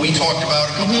really, that we talked about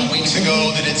a couple of weeks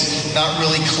ago, that it's not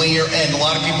really clear, and a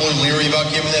lot of people are leery about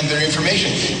giving them their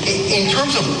information. In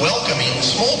terms of welcoming, the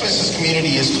small business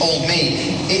community has told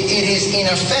me, it is in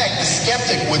effect, the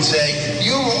skeptic would say,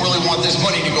 you don't really want this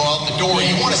money to go out the door.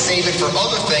 You want to save it for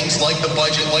other things like the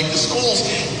budget, like the schools.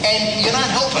 And you're not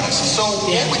helping us. So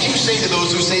what would you say to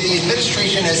those who say the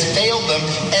administration has failed them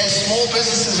as small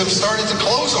businesses have started to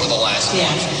close over the last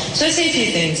month? So I'd say a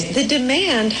few things. The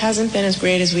demand hasn't been as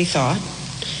great as we thought.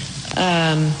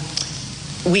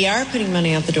 We are putting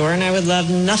money out the door, and I would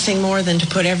love nothing more than to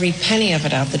put every penny of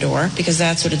it out the door, because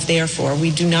that's what it's there for.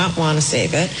 We do not want to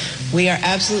save it. We are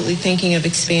absolutely thinking of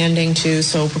expanding to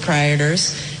sole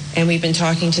proprietors, and we've been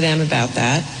talking to them about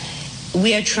that.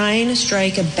 We are trying to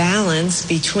strike a balance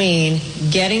between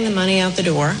getting the money out the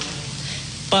door,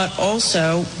 but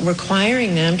also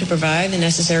requiring them to provide the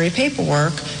necessary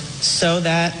paperwork so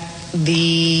that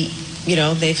they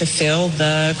fulfill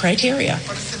the criteria.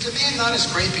 But is the demand not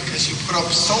as great because you put up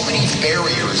so many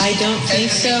barriers? I don't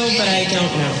think so, but I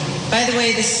don't know. By the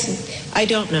way, I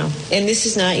don't know. And this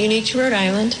is not unique to Rhode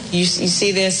Island. You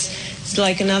see this, it's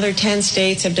like another 10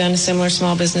 states have done a similar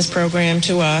small business program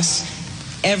to us.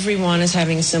 Everyone is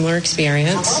having a similar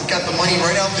experience. Vermont got the money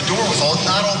right out the door with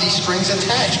not all these strings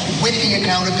attached, with the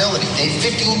accountability.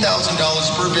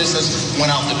 $15,000 per business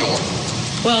went out the door.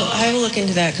 Well, I will look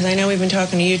into that, because I know we've been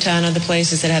talking to Utah and other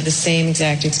places that have the same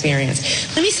exact experience.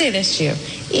 Let me say this to you.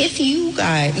 If you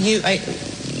guys,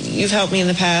 you've helped me in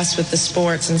the past with the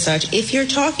sports and such. If you're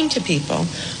talking to people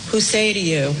who say to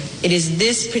you, it is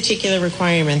this particular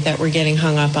requirement that we're getting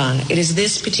hung up on, it is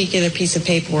this particular piece of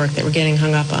paperwork that we're getting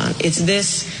hung up on, it's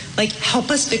this, help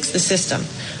us fix the system.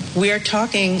 We are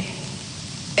talking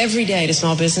every day to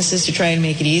small businesses to try and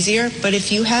make it easier, but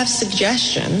if you have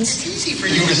suggestions... It's easy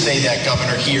for you to say that,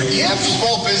 Governor, here. You have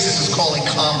small businesses calling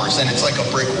Commerce, and it's like a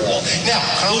brick wall. Now,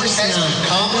 Commerce has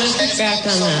helped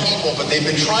some people, but they've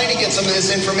been trying to get some of this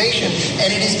information,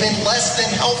 and it has been less than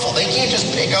helpful. They can't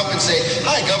just pick up and say,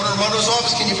 hi, Governor Raimoto's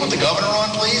office, can you put the governor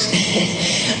on, please?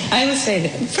 I would say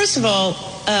that, first of all,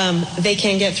 they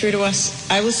can get through to us.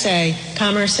 I would say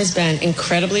Commerce has been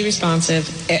incredibly responsive.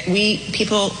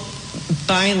 People,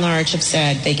 by and large, have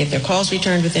said they get their calls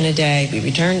returned within a day. We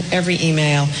return every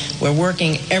email. We're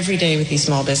working every day with these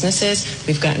small businesses.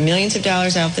 We've gotten millions of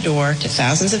dollars out the door to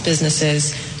thousands of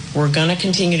businesses. We're going to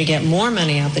continue to get more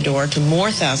money out the door to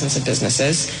more thousands of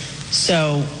businesses.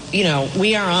 So,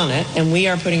 we are on it, and we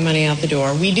are putting money out the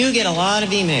door. We do get a lot of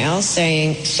emails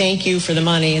saying, thank you for the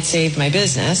money, it saved my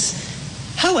business.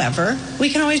 However, we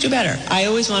can always do better. I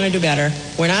always want to do better.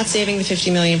 We're not saving the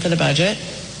 $50 million for the budget,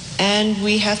 and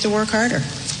we have to work harder.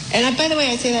 And by the way,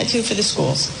 I say that too for the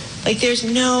schools.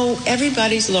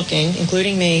 Everybody's looking,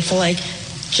 including me, for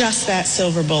just that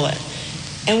silver bullet.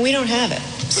 And we don't have it.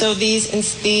 So these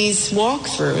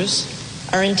walkthroughs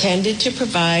are intended to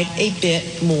provide a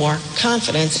bit more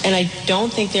confidence, and I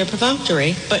don't think they're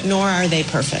perfunctory, but nor are they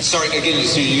perfect. Sorry, again,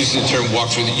 so you use the term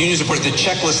walkthrough. The unions report, the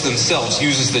checklist themselves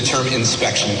uses the term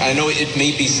inspection. I know it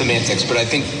may be semantics, but I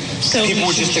think people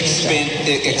were just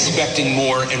expecting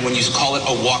more, and when you call it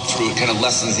a walkthrough, it kind of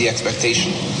lessens the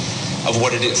expectation of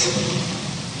what it is.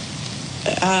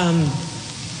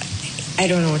 I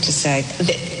don't know what to say.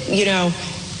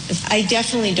 I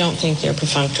definitely don't think they're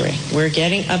perfunctory. We're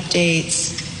getting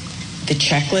updates. The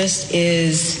checklist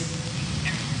is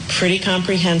pretty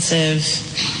comprehensive.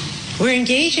 We're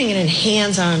engaging in a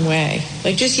hands-on way.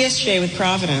 Just yesterday with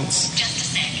Providence,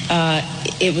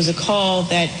 it was a call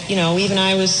that, even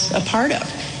I was a part of.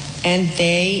 And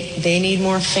they need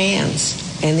more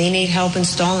fans, and they need help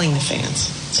installing the fans.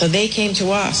 So they came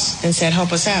to us and said,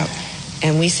 help us out.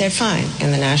 And we said, fine.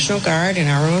 And the National Guard and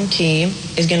our own team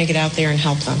is going to get out there and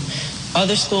help them.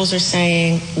 Other schools are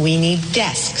saying, we need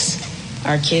desks.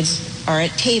 Our kids are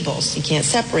at tables. You can't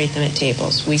separate them at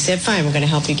tables. We said, fine, we're going to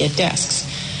help you get desks.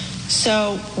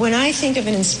 So when I think of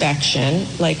an inspection,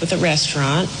 like with a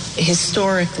restaurant,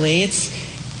 historically,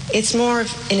 it's more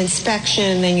of an inspection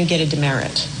and then you get a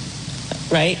demerit,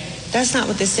 right? That's not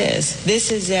what this is. This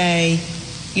is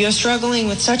you're struggling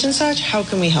with such and such, how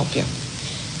can we help you?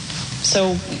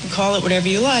 So call it whatever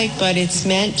you like, but it's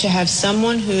meant to have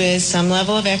someone who is some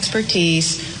level of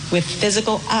expertise with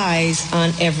physical eyes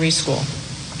on every school.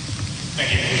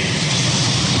 Thank you.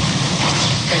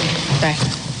 Bye.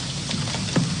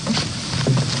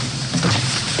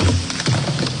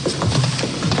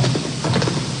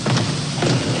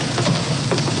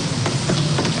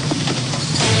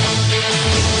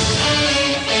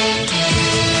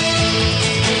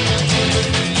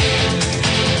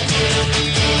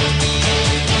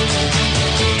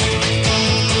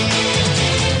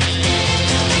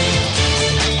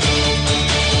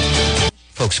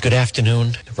 Folks, good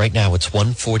afternoon. Right now it's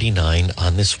 1:49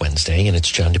 on this Wednesday, and it's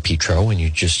John DePietro, and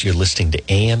you're listening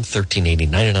to AM 1380,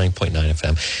 99.9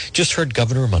 FM. Just heard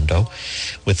Governor Raimondo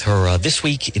with her, this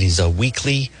week it is a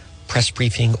weekly press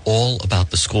briefing all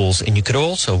about the schools, and you could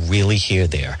also really hear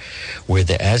there where,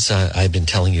 as I've been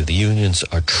telling you, the unions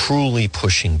are truly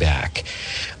pushing back.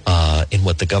 In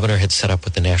what the governor had set up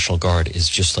with the National Guard is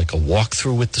just like a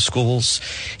walkthrough with the schools.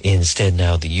 Instead,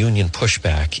 now the union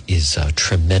pushback is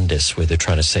tremendous, where they're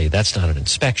trying to say that's not an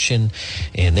inspection,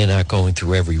 and they're not going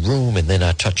through every room, and they're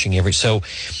not touching every. So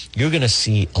you're going to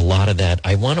see a lot of that.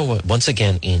 I want to once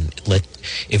again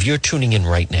if you're tuning in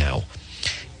right now,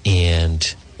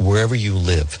 and wherever you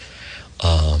live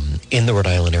in the Rhode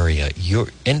Island area,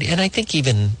 and I think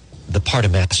even the part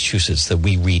of Massachusetts that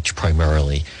we reach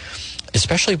primarily.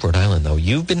 Especially Rhode Island, though,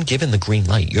 you've been given the green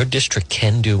light. Your district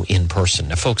can do in person.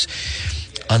 Now, folks,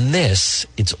 on this,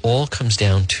 it all comes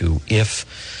down to if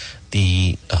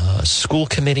the school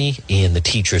committee and the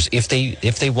teachers, if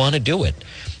they want to do it.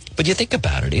 But you think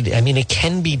about it. It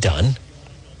can be done.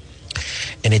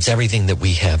 And it's everything that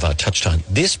we have touched on.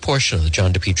 This portion of the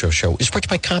John DePietro Show is brought to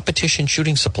you by Competition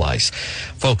Shooting Supplies.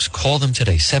 Folks, call them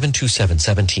today,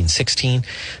 727-1716,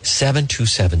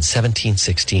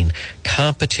 727-1716,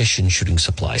 Competition Shooting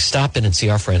Supplies. Stop in and see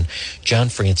our friend John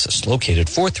Francis, located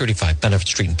 435 Benefit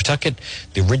Street in Pawtucket.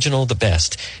 The original, the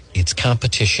best. It's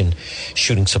Competition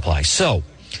Shooting Supplies. So,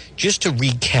 just to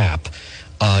recap,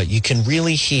 you can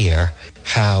really hear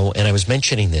how, and I was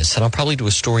mentioning this, and I'll probably do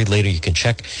a story later. You can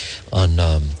check on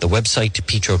the website,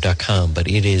 depetro.com, but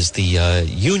it is the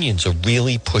unions are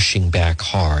really pushing back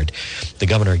hard. The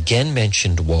governor again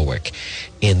mentioned Warwick,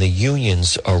 and the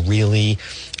unions are really,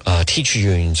 teacher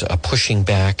unions are pushing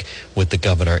back with the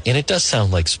governor, and it does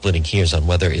sound like splitting hairs on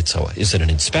whether is it an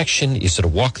inspection, is it a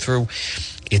walkthrough?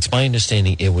 It's my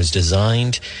understanding it was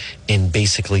designed and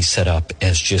basically set up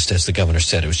as the governor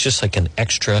said. It was just like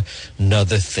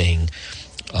another thing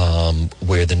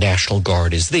where the National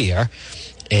Guard is there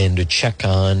and to check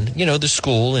on, the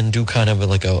school and do kind of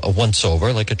like a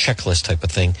once-over, like a checklist type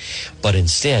of thing. But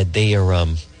instead, they are,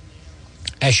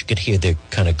 as you could hear, they're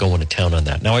kind of going to town on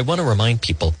that. Now, I want to remind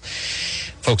people,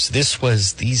 folks,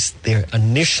 they're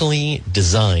initially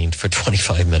designed for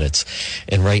 25 minutes,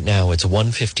 and right now it's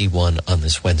 1:51 on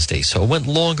this Wednesday. So it went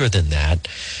longer than that,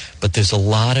 but there's a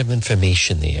lot of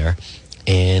information there,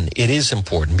 and it is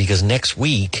important because next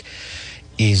week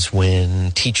is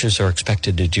when teachers are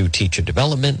expected to do teacher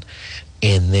development,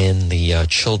 and then the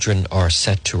children are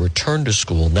set to return to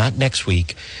school, not next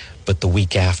week, but the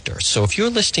week after. So if you're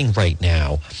listening right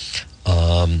now,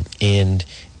 and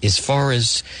as far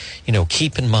as,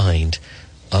 keep in mind,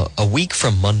 a week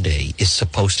from Monday is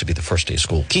supposed to be the first day of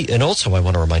school. And also I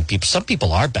want to remind people, some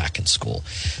people are back in school.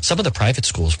 Some of the private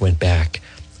schools went back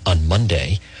on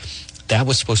Monday. That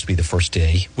was supposed to be the first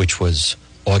day, which was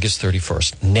August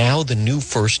 31st. Now the new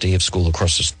first day of school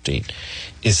across the state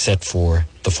is set for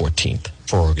the 14th,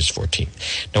 for August 14th.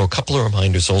 Now, a couple of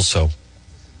reminders also.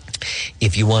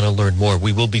 If you want to learn more,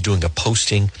 we will be doing a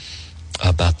posting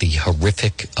about the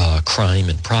horrific crime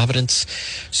in Providence.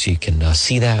 So you can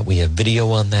see that. We have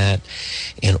video on that.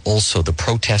 And also the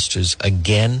protesters,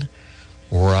 again,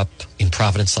 were up in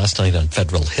Providence last night on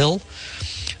Federal Hill.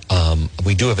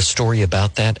 We do have a story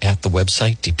about that at the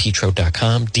website,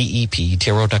 depetro.com,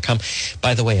 depetro.com.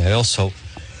 By the way, I also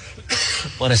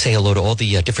want to say hello to all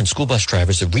the different school bus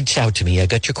drivers that reached out to me. I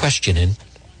got your question in.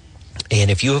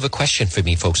 And if you have a question for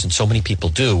me, folks, and so many people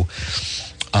do,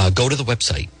 go to the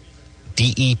website,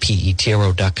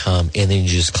 depetro.com, and then you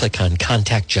just click on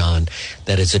Contact John.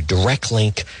 That is a direct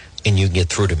link, and you can get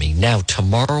through to me. Now,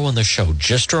 tomorrow on the show,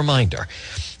 just a reminder,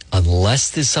 unless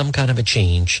there's some kind of a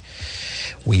change,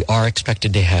 we are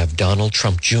expected to have Donald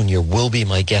Trump Jr. will be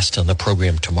my guest on the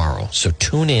program tomorrow. So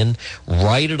tune in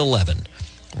right at 11.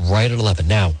 Right at 11.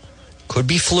 Now, Could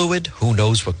be fluid. Who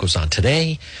knows what goes on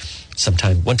today?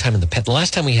 One time the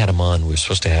last time we had him on, we were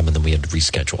supposed to have him, and then we had to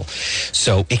reschedule.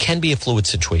 So it can be a fluid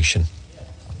situation.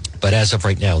 But as of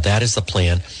right now, that is the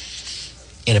plan.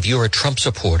 And if you're a Trump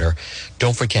supporter,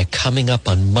 don't forget, coming up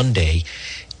on Monday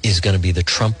is going to be the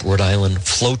Trump Rhode Island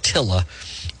flotilla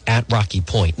at Rocky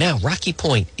Point. Now, Rocky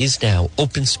Point is now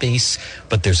open space,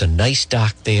 but there's a nice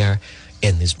dock there,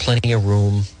 and there's plenty of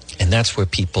room. And that's where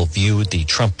people viewed the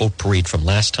Trump boat parade from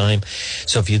last time.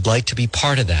 So if you'd like to be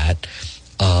part of that,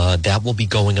 that will be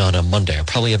going on Monday. I'll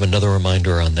probably have another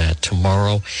reminder on that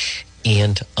tomorrow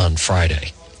and on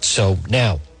Friday. So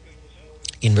now,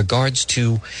 in regards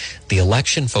to the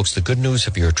election, folks, the good news,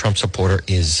 if you're a Trump supporter,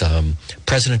 is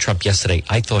President Trump yesterday,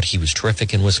 I thought he was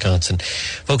terrific in Wisconsin.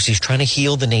 Folks, he's trying to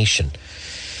heal the nation.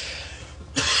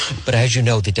 But as you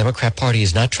know, the Democrat Party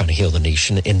is not trying to heal the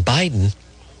nation. And Biden,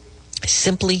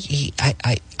 simply,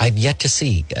 I've yet to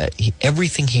see.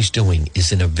 Everything he's doing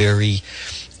is in a very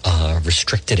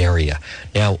restricted area.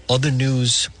 Now, other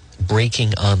news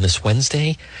breaking on this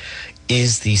Wednesday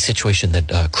is the situation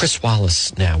that Chris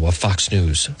Wallace now of Fox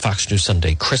News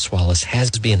Sunday, Chris Wallace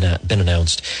has been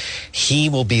announced. He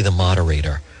will be the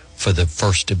moderator for the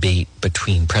first debate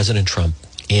between President Trump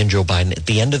and Joe Biden at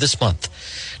the end of this month.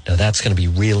 Now, that's going to be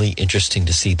really interesting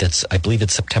to see. I believe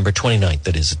it's September 29th.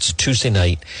 That is, it's a Tuesday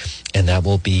night, and that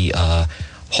will be,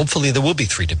 hopefully there will be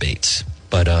 3 debates.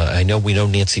 But we know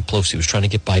Nancy Pelosi was trying to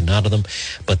get Biden out of them,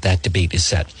 but that debate is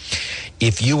set.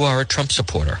 If you are a Trump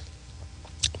supporter,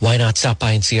 why not stop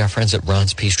by and see our friends at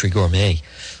Ron's Pastry Gourmet,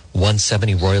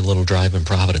 170 Royal Little Drive in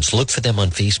Providence. Look for them on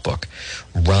Facebook.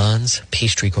 Ron's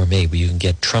Pastry Gourmet, where you can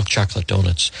get Trump chocolate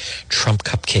donuts, Trump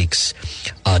cupcakes,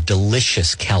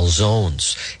 delicious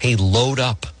calzones. Hey, load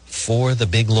up for the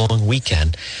big long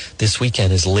weekend. This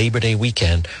weekend is Labor Day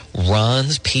weekend.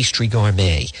 Ron's Pastry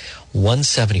Gourmet,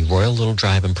 170 Royal Little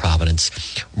Drive in Providence,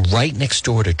 right next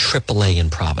door to AAA in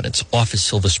Providence, off of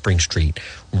Silver Spring Street,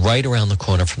 right around the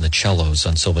corner from the Cellos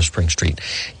on Silver Spring Street.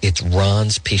 It's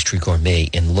Ron's Pastry Gourmet,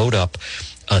 and load up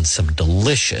on some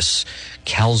delicious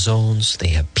calzones. They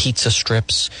have pizza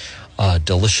strips,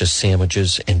 delicious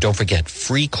sandwiches, and don't forget,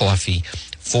 free coffee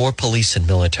for police and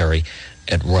military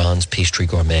at Ron's Pastry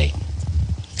Gourmet.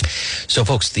 So,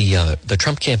 folks, the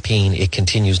Trump campaign, it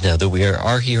continues now, that we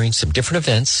are hearing some different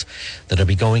events that will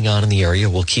be going on in the area.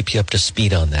 We'll keep you up to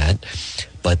speed on that.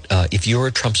 But if you're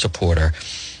a Trump supporter,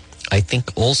 I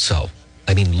think also,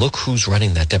 look who's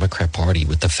running that Democrat Party,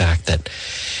 with the fact that,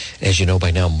 as you know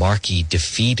by now, Markey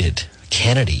defeated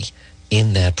Kennedy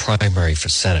in that primary for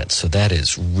Senate. So that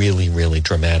is really, really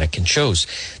dramatic, and shows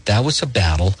that was a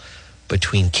battle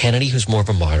between Kennedy, who's more of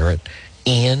a moderate,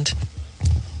 and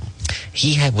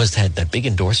he had that big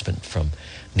endorsement from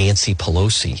Nancy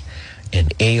Pelosi, and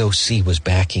AOC was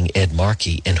backing Ed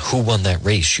Markey. And who won that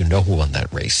race? You know who won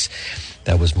that race.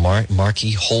 That was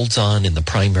Markey holds on in the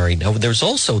primary. Now, there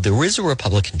is a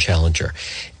Republican challenger,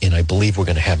 and I believe we're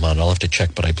going to have him on. I'll have to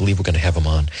check, but I believe we're going to have him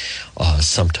on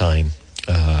sometime,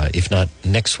 if not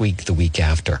next week, the week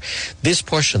after. This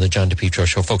portion of the John DePetro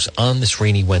Show, folks, on this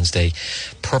rainy Wednesday,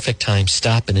 perfect time.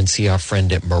 Stop in and see our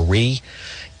friend at Marie.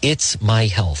 It's My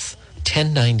Health,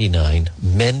 1099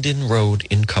 Mendon Road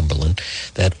in Cumberland,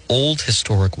 that old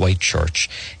historic white church.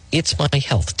 It's My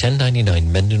Health,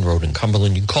 1099 Mendon Road in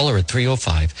Cumberland. You can call her at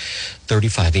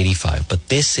 305-3585. But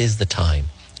this is the time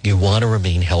you want to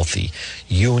remain healthy,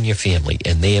 you and your family,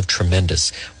 and they have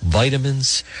tremendous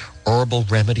vitamins, herbal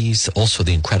remedies, also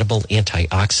the incredible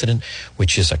antioxidant,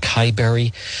 which is acai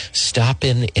berry. Stop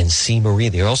in and see Marie.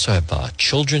 They also have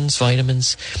children's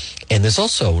vitamins, and there's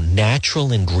also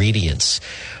natural ingredients.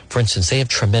 For instance, they have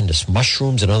tremendous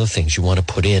mushrooms and other things you want to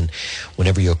put in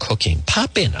whenever you're cooking.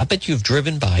 Pop in. I bet you've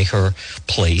driven by her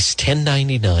place,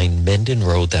 1099 Mendon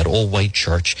Road, that all-white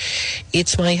church.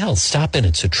 It's My Health. Stop in.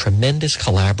 It's a tremendous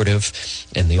collaborative.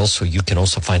 And you can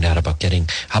also find out about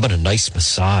how about a nice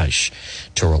massage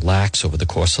to relax over the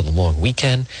course of the long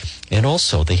weekend. And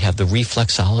also, they have the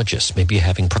reflexologist. Maybe you're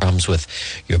having problems with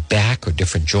your back or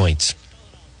different joints.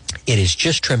 It is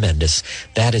just tremendous.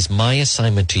 That is my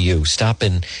assignment to you. Stop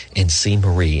in and see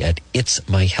Marie at It's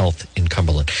My Health in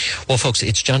Cumberland. Well, folks,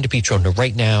 it's John DePetro. Now,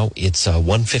 right now, it's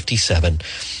 1:57.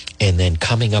 And then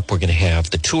coming up, we're going to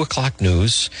have the 2 o'clock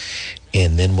news.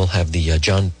 And then we'll have the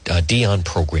John Dion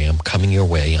program coming your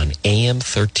way on AM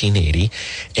 1380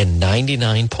 and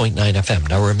 99.9 FM.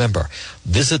 Now, remember,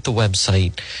 visit the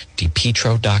website,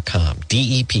 depetro.com,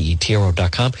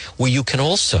 DEPETRO.com, where you can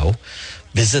also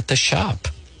visit the shop.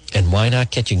 And why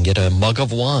not you can get a mug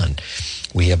of wine.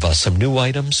 We have some new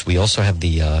items. We also have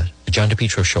the John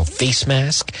DePetro Show face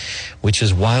mask, which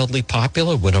is wildly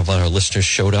popular. One of our listeners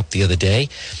showed up the other day.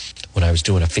 when I was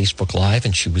doing a Facebook Live,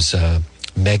 and she was...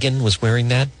 Megan was wearing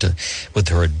that with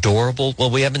her adorable, well,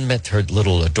 we haven't met her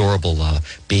little adorable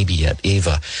baby yet,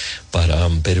 Ava, but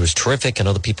it was terrific, and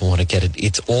other people want to get it.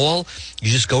 It's all,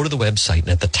 you just go to the website,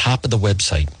 and at the top of the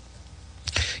website,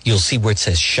 you'll see where it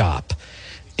says shop,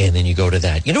 and then you go to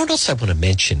that. You know what else I want to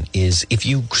mention is if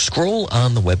you scroll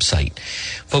on the website,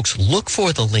 folks, look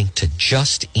for the link to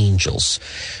Just Angels.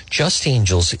 Just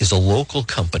Angels is a local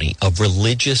company of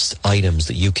religious items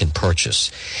that you can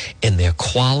purchase, and they're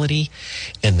quality,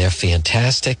 and they're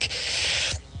fantastic,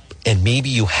 and maybe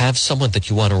you have someone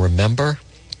that you want to remember.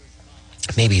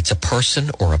 Maybe it's a person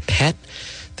or a pet.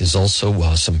 There's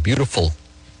also some beautiful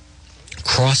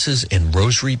crosses and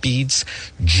rosary beads.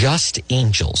 Just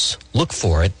Angels. Look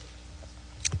for it.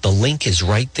 The link is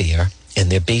right there,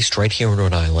 and they're based right here in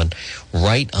Rhode Island,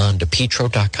 right on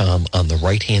DePietro.com on the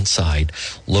right-hand side.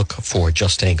 Look for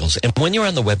Just Angels. And when you're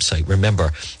on the website,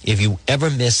 remember, if you ever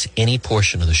miss any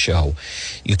portion of the show,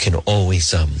 you can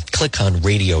always click on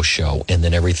Radio Show, and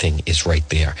then everything is right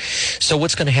there. So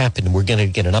what's going to happen? We're going to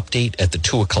get an update at the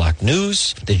 2 o'clock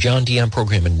news. The John Dion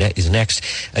program is next.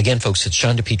 Again, folks, it's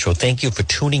John DePietro. Thank you for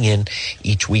tuning in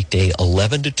each weekday,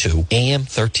 11 to 2, AM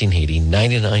 1380,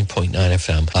 99.9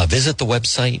 FM. Visit the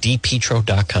website,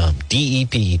 depetro.com,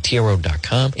 DEPETRO.com,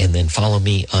 and then follow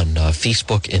me on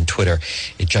Facebook and Twitter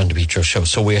at John DePietro Show.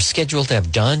 So we're scheduled to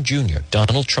have Donald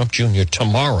Trump Jr.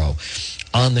 tomorrow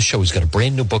on the show. He's got a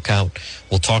brand new book out.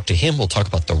 We'll talk to him. We'll talk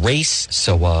about the race.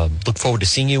 So look forward to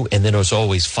seeing you. And then, as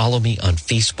always, follow me on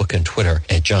Facebook and Twitter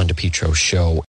at John DePietro Show.